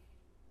 like,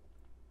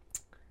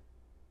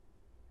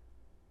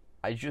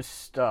 I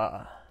just,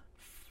 I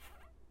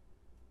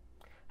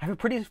have a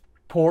pretty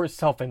poor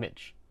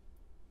self-image.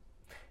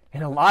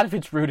 And a lot of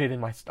it's rooted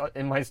in my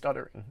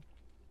stuttering.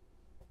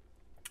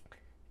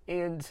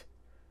 And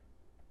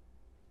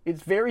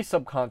it's very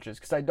subconscious,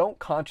 because I don't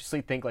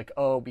consciously think like,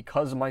 oh,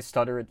 because of my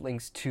stutter it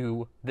links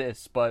to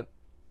this, but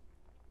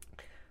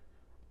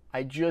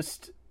I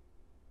don't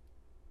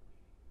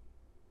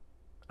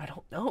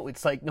know.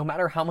 It's like, no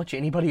matter how much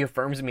anybody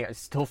affirms me, I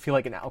still feel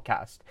like an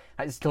outcast.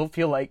 I still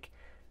feel like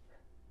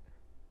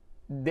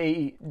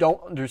they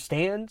don't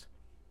understand.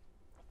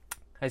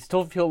 I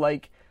still feel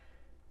like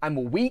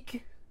I'm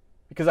weak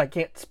because I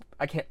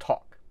can't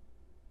talk.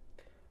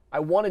 I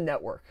want to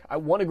network. I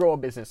want to grow a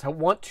business. I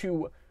want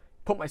to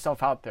put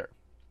myself out there.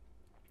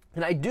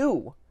 And I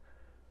do.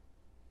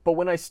 But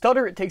when I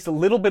stutter, it takes a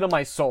little bit of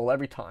my soul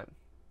every time.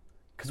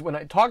 Because when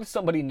I talk to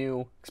somebody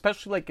new,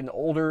 especially like an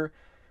older,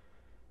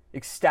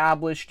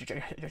 established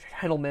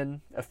gentleman,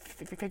 a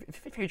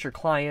future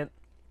client,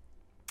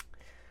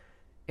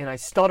 and I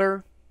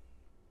stutter,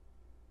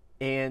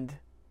 and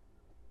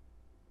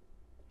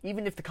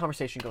even if the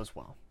conversation goes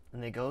well,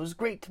 and they go, it was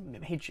great to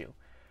meet you,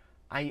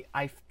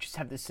 I just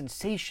have this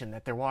sensation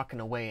that they're walking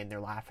away and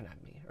they're laughing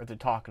at me, or they're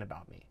talking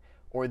about me,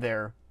 or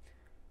they're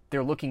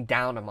looking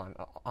down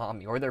on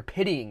me, or they're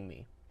pitying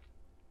me,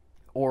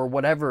 or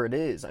whatever it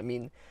is. I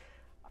mean,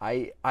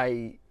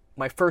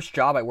 my first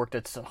job, I worked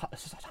at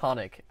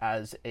Sonic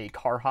as a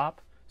car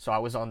hop, so I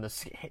was on the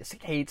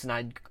skates, and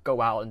I'd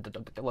go out and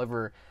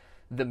deliver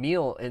the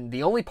meal, and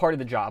the only part of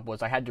the job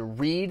was I had to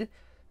read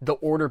the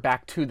order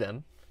back to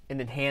them, and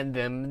then hand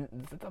them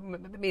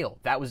the meal.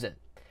 That was it.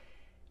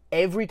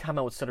 Every time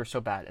I would stutter so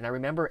bad. And I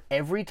remember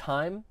every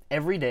time,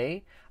 every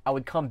day, I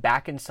would come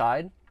back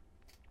inside,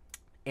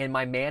 and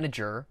my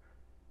manager,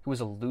 who was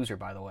a loser,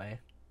 by the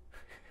way,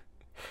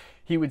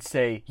 he would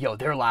say, yo,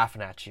 they're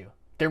laughing at you.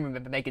 They're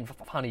making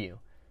fun of you.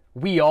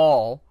 We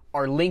all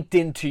are linked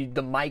into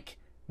the mic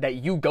that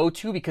you go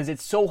to because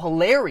it's so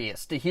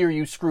hilarious to hear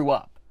you screw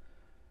up.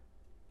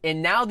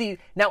 And now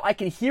I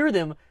can hear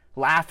them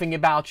laughing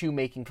about you,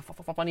 making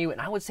fun of you, and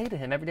I would say to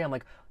him every day, I'm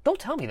like, don't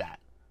tell me that.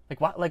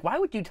 Why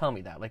would you tell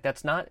me that? Like,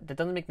 that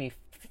doesn't make me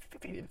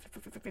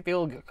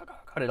feel good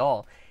at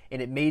all.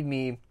 And it made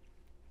me,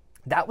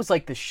 that was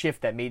like the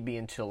shift that made me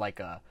into like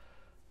a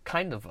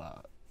kind of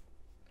a,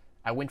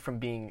 I went from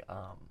being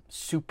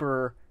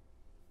super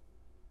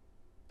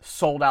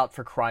sold out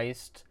for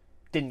Christ,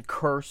 didn't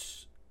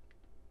curse,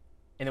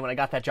 and then when I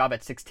got that job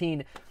at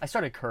 16, I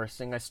started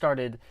cursing. I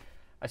started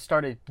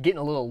getting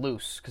a little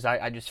loose because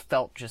I just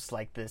felt just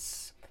like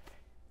this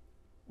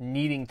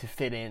needing to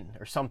fit in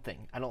or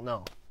something. I don't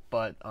know.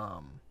 But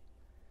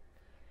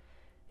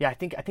yeah, I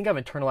think I've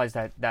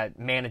internalized that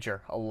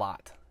manager a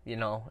lot,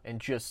 and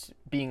just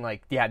being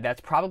like, yeah,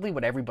 that's probably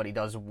what everybody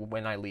does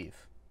when I leave.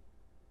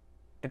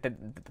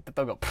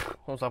 They'll go,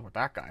 what's up with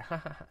that guy?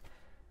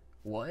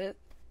 What?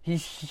 He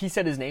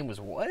said his name was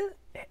what?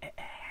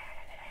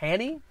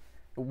 Hanny?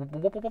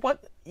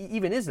 What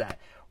even is that?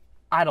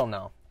 I don't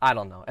know.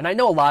 And I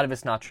know a lot of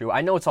it's not true.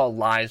 I know it's all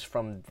lies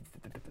from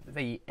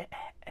the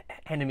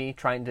enemy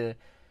trying to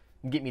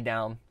get me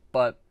down.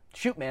 But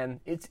shoot, man,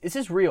 it's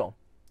just real.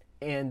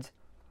 And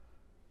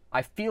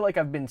I feel like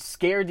I've been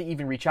scared to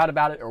even reach out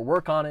about it or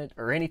work on it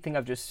or anything.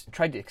 I've just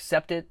tried to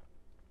accept it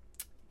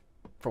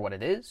for what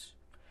it is.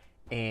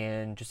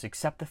 and just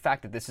accept the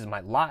fact that this is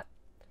my lot.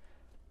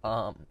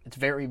 It's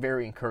very,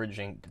 very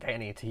encouraging,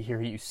 Danny, to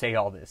hear you say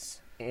all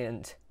this.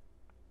 And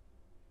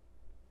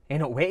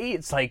in a way,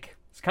 it's like,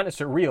 it's kind of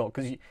surreal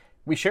because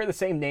we share the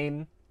same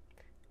name.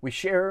 We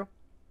share.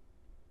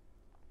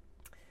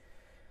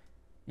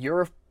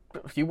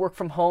 You work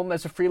from home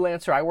as a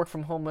freelancer. I work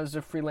from home as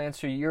a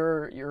freelancer.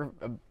 You're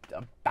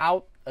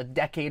about a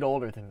decade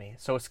older than me,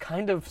 so it's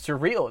kind of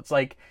surreal. It's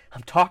like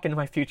I'm talking to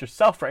my future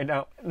self right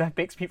now, and that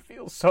makes me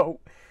feel so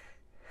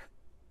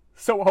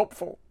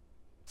hopeful.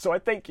 So I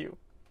thank you.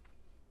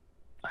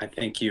 I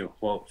thank you.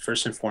 Well,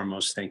 first and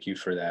foremost, thank you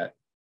for that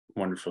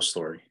wonderful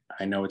story.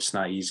 I know it's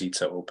not easy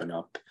to open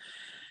up.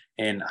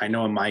 And I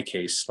know in my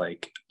case,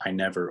 like, I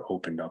never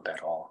opened up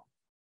at all.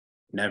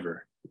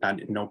 Never.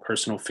 Not, no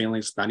personal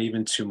feelings, not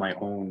even to my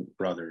own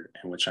brother,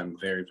 in which I'm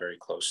very, very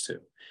close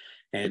to.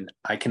 And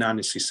I can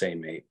honestly say,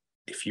 mate,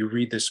 if you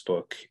read this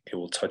book, it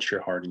will touch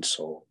your heart and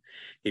soul.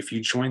 If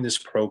you join this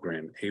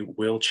program, it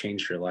will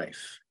change your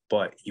life.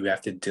 But you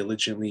have to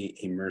diligently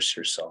immerse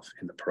yourself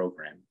in the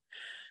program,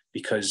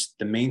 because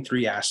the main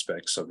three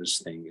aspects of this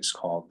thing is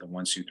called the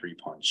 1, 2, 3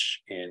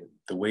 punch. And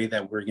the way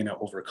that we're going to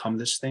overcome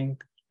this thing,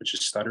 which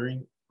is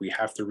stuttering, we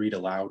have to read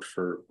aloud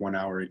for 1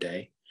 hour a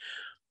day.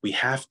 We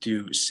have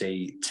to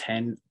say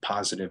 10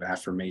 positive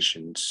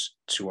affirmations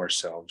to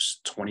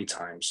ourselves 20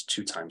 times,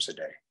 2 times a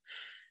day.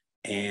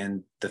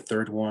 And the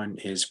third one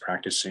is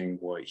practicing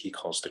what he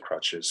calls the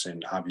crutches.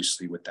 And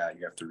obviously with that,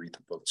 you have to read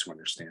the book to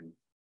understand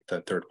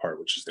the third part,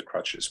 which is the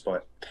crutches.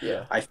 But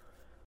Yeah. I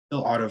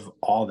feel out of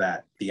all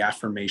that, the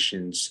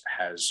affirmations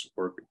has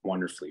worked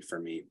wonderfully for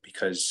me,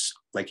 because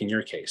like in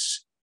your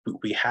case,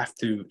 we have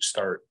to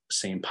start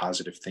saying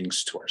positive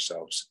things to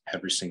ourselves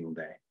every single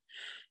day.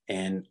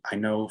 And I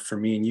know for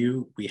me and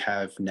you, we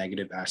have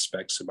negative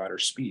aspects about our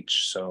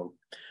speech. So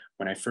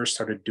when I first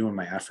started doing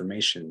my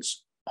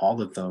affirmations,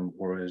 all of them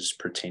was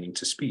pertaining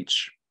to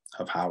speech,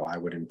 of how I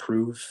would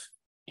improve,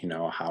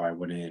 how I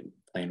wouldn't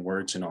plan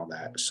words and all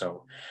that.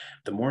 So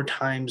the more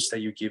times that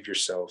you give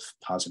yourself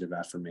positive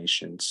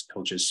affirmations,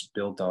 it'll just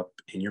build up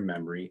in your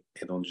memory.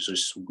 It'll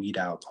just weed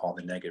out all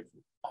the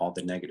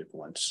negative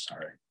ones. All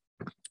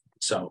right.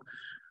 So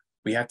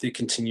we have to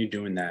continue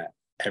doing that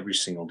every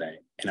single day.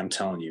 And I'm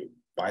telling you,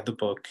 buy the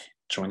book,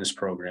 join this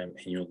program,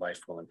 and your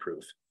life will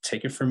improve.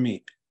 Take it from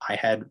me. I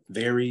had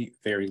very,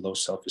 very low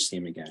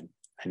self-esteem again.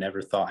 I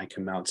never thought I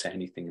could amount to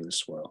anything in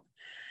this world.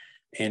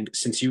 And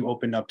since you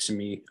opened up to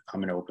me,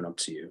 I'm going to open up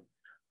to you.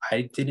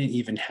 I didn't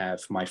even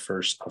have my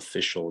first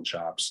official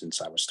job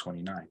since I was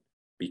 29,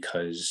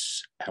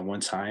 because at one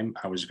time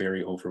I was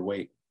very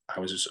overweight. I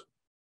was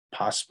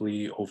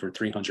possibly over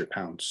 300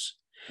 pounds.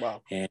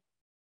 Wow.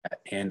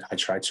 And I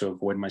tried to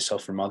avoid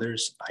myself from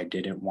others. I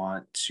didn't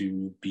want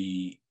to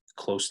be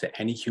close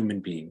to any human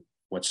being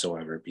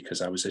whatsoever,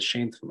 because I was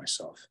ashamed of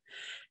myself.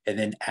 And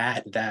then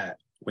add that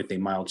with a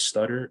mild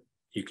stutter,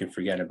 you can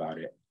forget about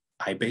it.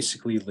 I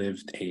basically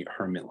lived a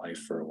hermit life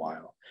for a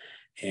while,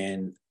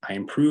 and I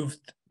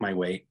improved my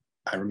weight.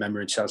 I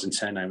remember in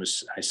 2010,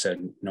 I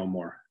said no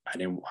more. I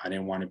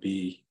didn't want to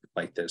be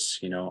like this.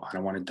 I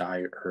don't want to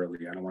die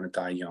early. I don't want to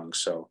die young.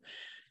 So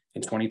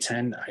in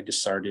 2010, I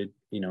decided,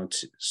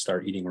 to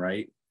start eating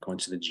right, going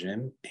to the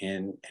gym,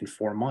 and in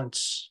 4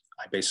 months,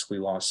 I basically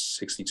lost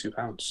 62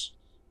 pounds.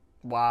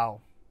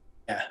 Wow.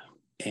 Yeah.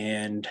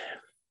 And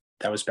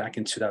that was back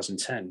in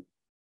 2010.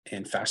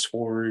 And fast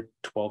forward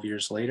 12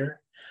 years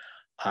later,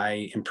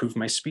 I improved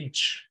my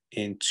speech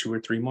in 2 or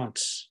 3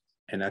 months.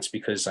 And that's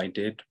because I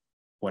did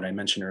what I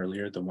mentioned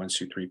earlier, the 1,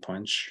 2, 3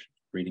 punch,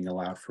 reading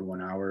aloud for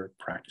 1 hour,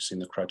 practicing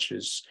the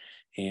crutches,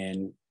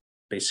 and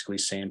basically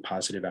saying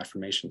positive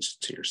affirmations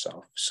to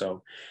yourself.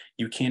 So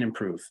you can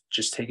improve.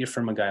 Just take it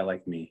from a guy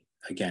like me.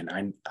 Again,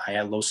 I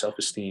had low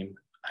self-esteem.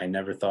 I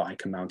never thought I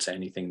could amount to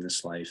anything in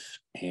this life,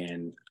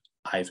 and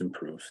I've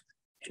improved.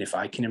 And if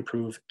I can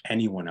improve,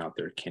 anyone out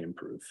there can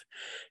improve.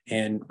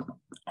 And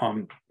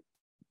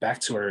back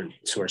to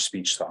our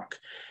speech talk.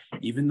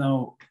 Even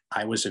though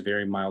I was a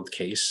very mild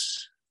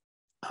case,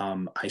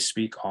 I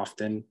speak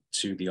often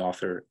to the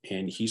author,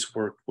 and he's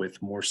worked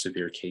with more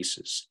severe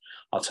cases.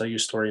 I'll tell you a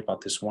story about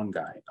this one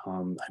guy.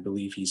 I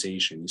believe he's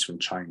Asian. He's from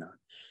China.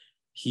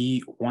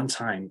 He one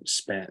time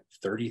spent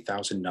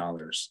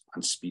 $30,000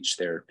 on speech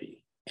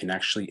therapy and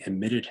actually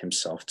admitted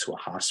himself to a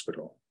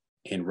hospital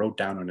and wrote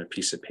down on a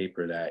piece of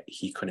paper that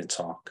he couldn't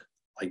talk.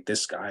 Like,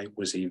 this guy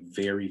was a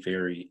very,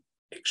 very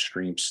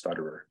extreme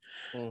stutterer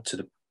to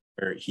the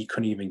where he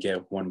couldn't even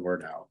get one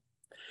word out.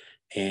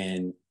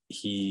 And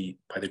he,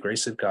 by the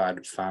grace of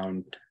God,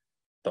 found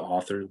the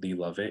author, Lee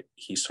Lovett.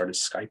 He started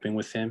Skyping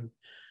with him,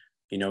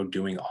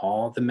 doing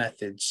all the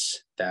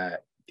methods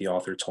that the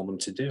author told him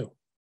to do.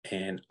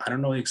 And I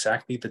don't know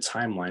exactly the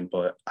timeline,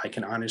 but I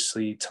can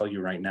honestly tell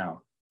you right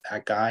now,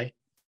 that guy,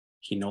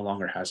 he no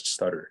longer has a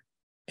stutter.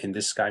 And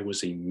this guy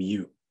was a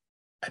mute.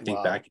 I think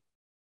Wow. back in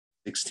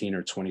 16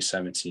 or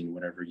 2017,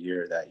 whatever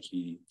year that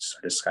he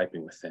started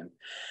Skyping with him.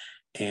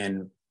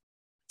 And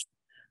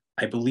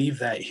I believe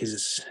that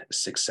his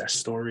success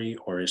story,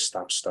 or his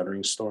stop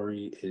stuttering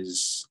story,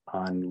 is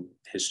on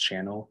his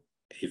channel.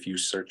 If you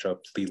search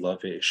up Lee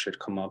Lovett, it should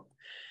come up.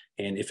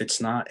 And if it's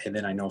not, and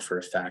then I know for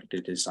a fact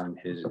it is on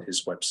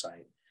his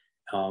website.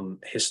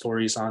 His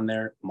story's on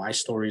there, my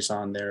story's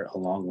on there,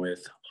 along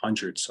with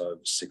hundreds of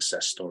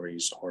success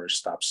stories or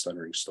stop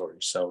stuttering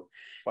stories. So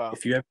Wow.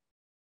 if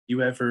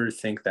you ever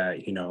think that,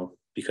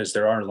 because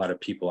there are a lot of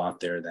people out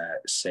there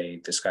that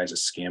say this guy's a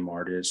scam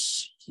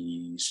artist,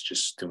 he's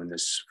just doing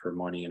this for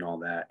money and all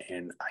that.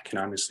 And I can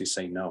honestly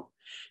say no.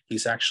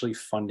 He's actually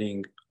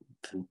funding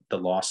the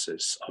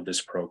losses of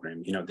this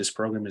program. This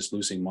program is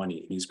losing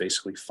money, and he's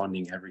basically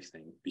funding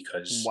everything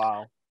because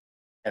Wow.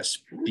 yes,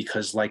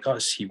 because like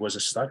us, he was a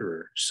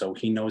stutterer. So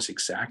he knows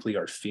exactly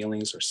our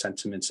feelings, our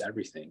sentiments,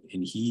 everything.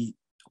 And he,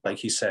 like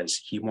he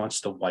says, he wants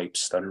to wipe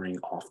stuttering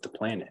off the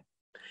planet.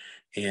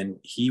 And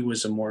he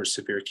was a more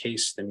severe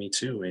case than me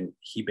too. And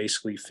he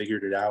basically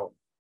figured it out.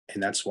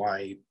 And that's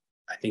why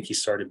I think he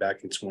started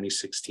back in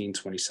 2016,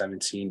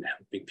 2017,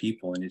 helping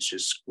people. And it's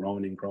just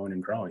growing and growing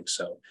and growing.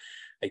 So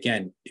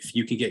again, if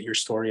you can get your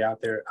story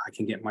out there, I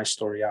can get my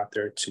story out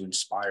there to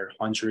inspire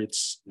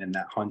hundreds. And then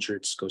that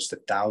hundreds goes to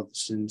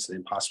thousands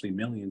and possibly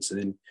millions. And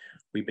then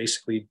we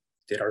basically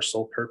did our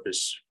sole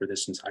purpose for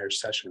this entire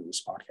session of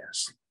this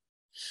podcast.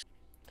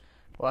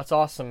 Well, that's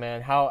awesome,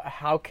 man.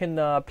 How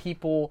can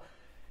people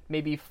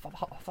maybe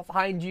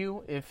find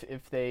you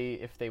if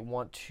they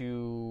want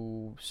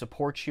to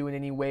support you in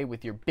any way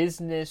with your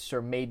business, or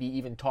maybe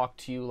even talk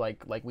to you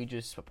like we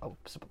just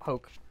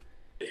spoke?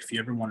 If you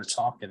ever want to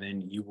talk, and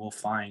then you will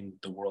find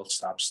the World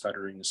Stop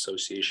Stuttering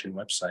Association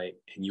website,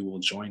 and you will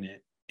join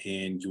it,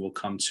 and you will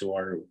come to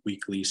our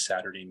weekly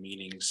Saturday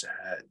meetings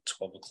at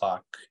 12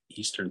 o'clock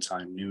Eastern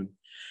time, noon,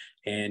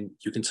 and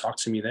you can talk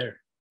to me there.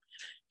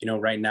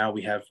 Right now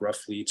we have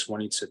roughly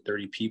 20 to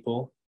 30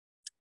 people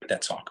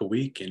that talk a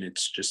week, and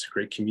it's just a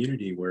great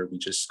community where we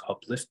just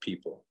uplift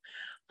people.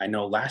 I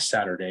know last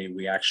Saturday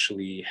we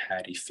actually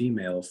had a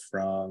female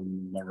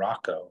from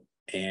Morocco,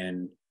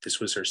 and this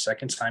was her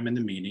second time in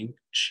the meeting.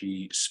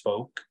 She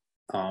spoke.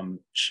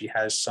 She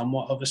has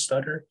somewhat of a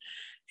stutter,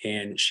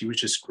 and she was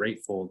just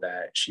grateful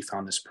that she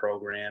found this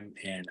program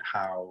and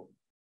how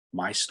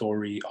my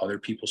story, other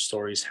people's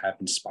stories have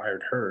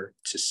inspired her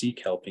to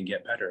seek help and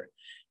get better.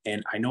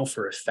 And I know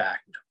for a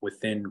fact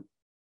within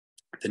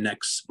the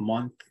next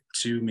month,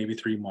 2, maybe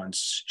 3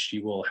 months, she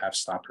will have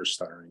stopped her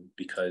stuttering,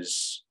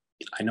 because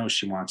I know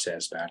she wants it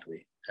as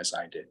badly as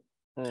I did.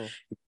 In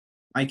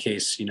my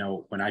case,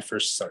 when I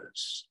first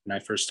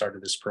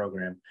started this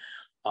program,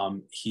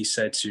 he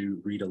said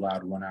to read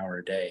aloud 1 hour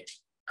a day.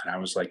 And I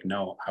was like,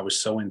 no, I was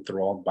so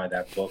enthralled by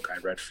that book. I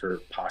read for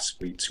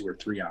possibly 2 or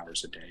 3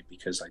 hours a day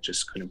because I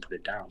just couldn't put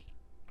it down.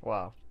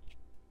 Wow.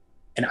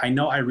 And I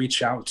know I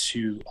reach out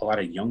to a lot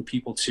of young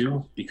people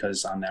too,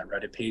 because on that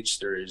Reddit page,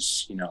 there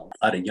is, a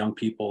lot of young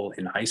people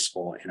in high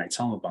school, and I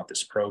tell them about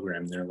this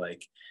program. They're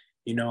like,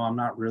 I'm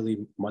not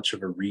really much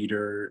of a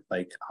reader.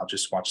 Like, I'll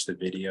just watch the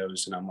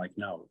videos. And I'm like,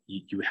 no,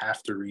 you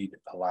have to read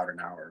aloud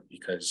an hour,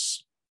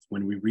 because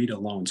when we read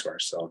alone to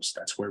ourselves,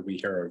 that's where we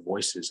hear our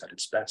voices at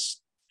its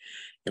best.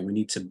 And we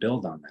need to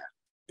build on that,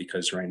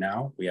 because right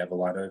now we have a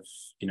lot of,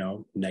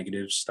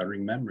 negative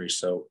stuttering memory.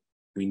 So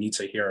we need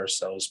to hear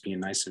ourselves being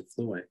nice and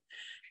fluent.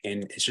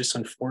 And it's just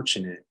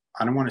unfortunate.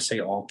 I don't want to say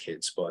all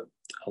kids, but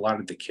a lot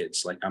of the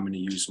kids, like I'm going to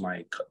use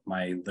my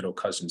little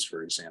cousins,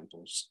 for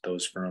examples,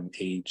 those from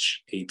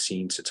age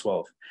 18 to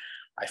 12.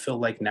 I feel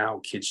like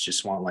now kids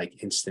just want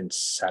like instant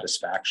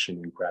satisfaction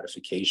and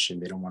gratification.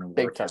 They don't want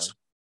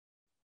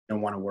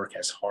to work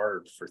as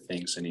hard for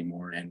things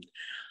anymore. And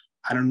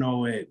I don't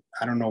know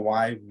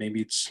why.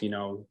 Maybe it's,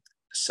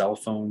 cell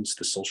phones,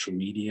 the social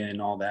media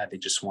and all that. They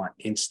just want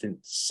instant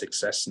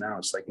success now.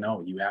 It's like,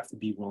 no, you have to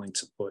be willing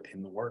to put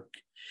in the work.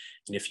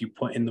 And if you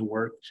put in the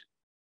work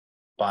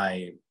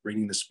by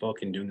reading this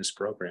book and doing this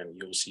program,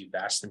 you'll see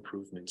vast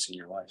improvements in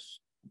your life.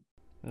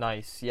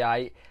 Nice.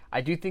 Yeah,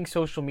 I do think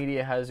social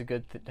media has a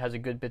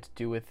good bit to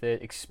do with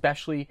it,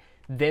 especially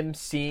them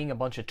seeing a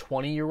bunch of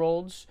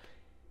 20-year-olds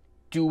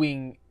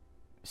doing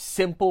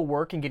simple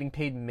work and getting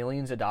paid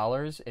millions of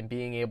dollars and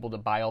being able to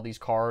buy all these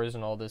cars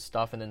and all this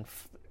stuff, and then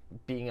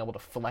being able to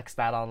flex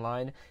that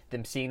online,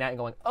 them seeing that and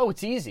going, oh,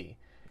 it's easy,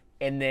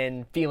 and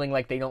then feeling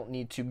like they don't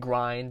need to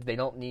grind, they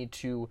don't need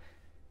to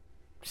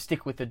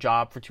stick with the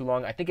job for too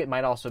long. I think it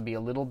might also be a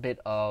little bit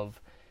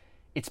of,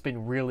 it's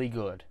been really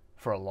good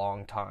for a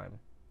long time.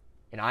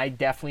 And I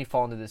definitely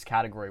fall into this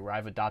category where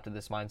I've adopted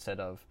this mindset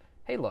of,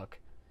 hey, look,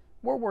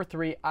 World War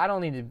III, I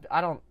don't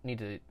need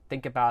to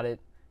think about it,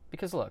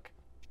 because look,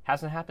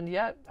 hasn't happened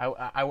yet.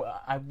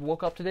 I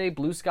woke up today,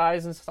 blue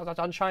skies and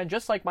sunshine,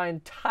 just like my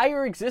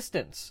entire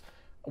existence.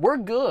 We're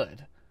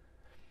good.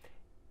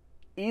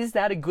 Is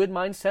that a good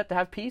mindset to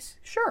have peace?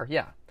 Sure,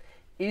 yeah.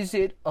 Is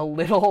it a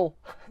little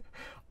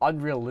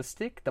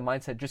unrealistic, the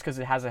mindset, just because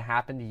it hasn't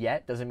happened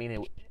yet doesn't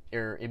mean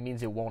it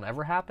means it won't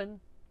ever happen?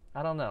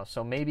 I don't know.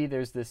 So maybe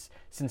there's this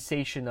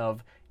sensation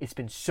of, it's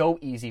been so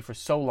easy for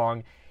so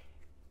long,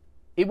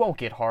 it won't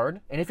get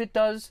hard. And if it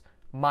does,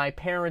 my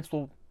parents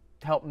will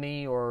help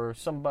me, or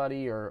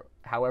somebody, or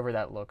however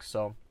that looks.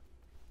 So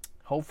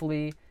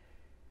hopefully,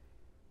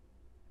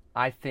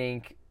 I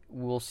think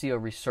we'll see a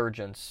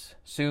resurgence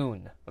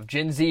soon of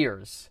Gen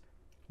Zers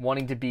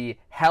wanting to be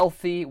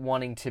healthy,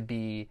 wanting to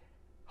be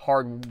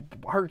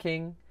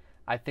hardworking.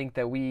 I think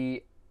that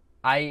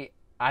I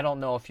don't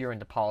know if you're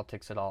into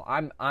politics at all.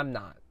 I'm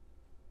not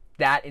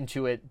that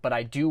into it, but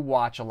I do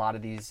watch a lot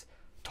of these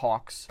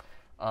talks.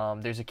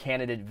 There's a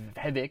candidate,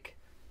 Vivek.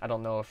 I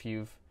don't know if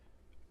you've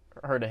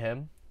heard of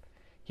him.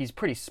 He's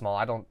pretty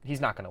small.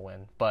 He's not going to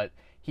win, but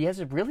he has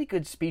a really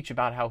good speech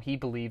about how he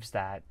believes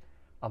that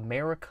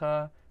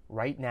America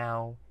right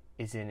now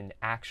is in an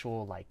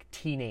actual like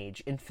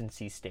teenage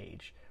infancy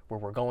stage where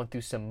we're going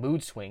through some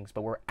mood swings,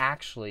 but we're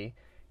actually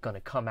going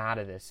to come out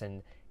of this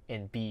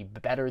and be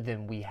better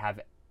than we have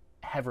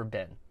ever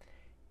been.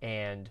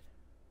 And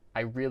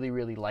I really,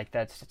 really like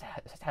that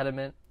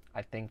sentiment.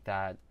 I think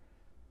that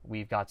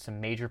we've got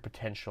some major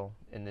potential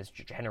in this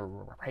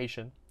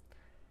generation,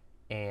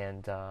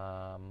 and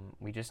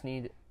we just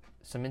need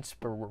some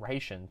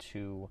inspiration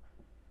to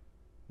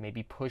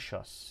maybe push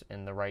us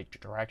in the right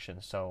direction.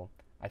 So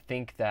I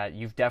think that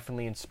you've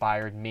definitely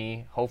inspired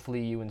me.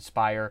 Hopefully you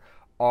inspire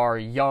our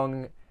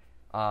young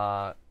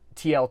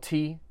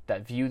TLT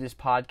that view this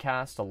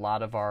podcast. A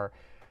lot of our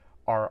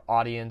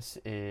audience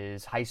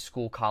is high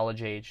school,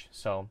 college age.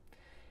 So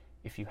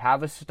if you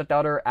have a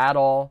stutter at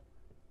all,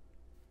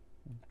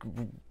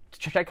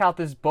 check out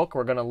this book.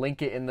 We're going to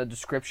link it in the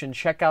description.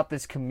 Check out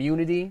this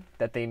community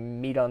that they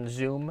meet on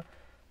Zoom.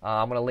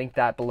 I'm going to link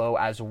that below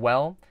as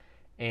well.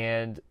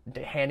 And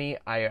Hanny,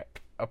 I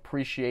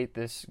appreciate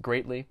this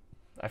greatly.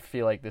 I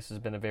feel like this has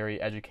been a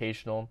very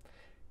educational,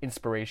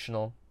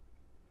 inspirational,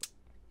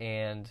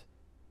 and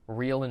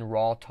real and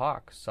raw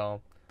talk.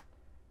 So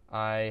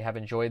I have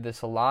enjoyed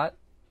this a lot.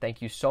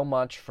 Thank you so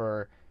much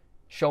for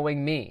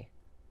showing me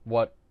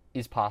what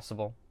is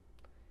possible.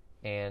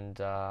 And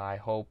I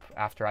hope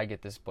after I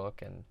get this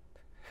book, and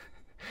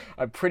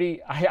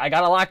I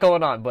got a lot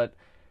going on, but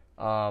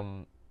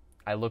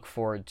I look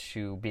forward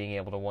to being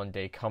able to one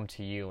day come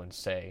to you and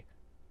say,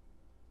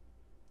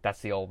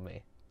 that's the old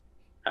me.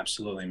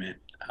 Absolutely, man.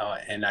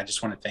 And I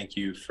just want to thank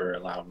you for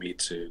allowing me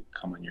to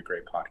come on your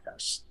great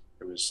podcast.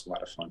 It was a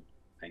lot of fun.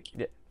 Thank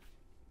you. Yeah,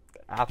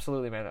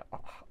 absolutely, man.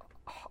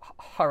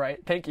 All right.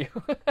 Thank you.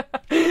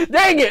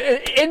 Dang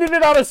it. Ended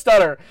it on a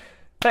stutter.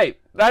 Hey,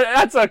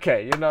 that's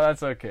okay.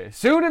 That's okay.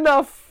 Soon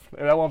enough,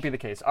 that won't be the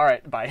case. All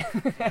right. Bye.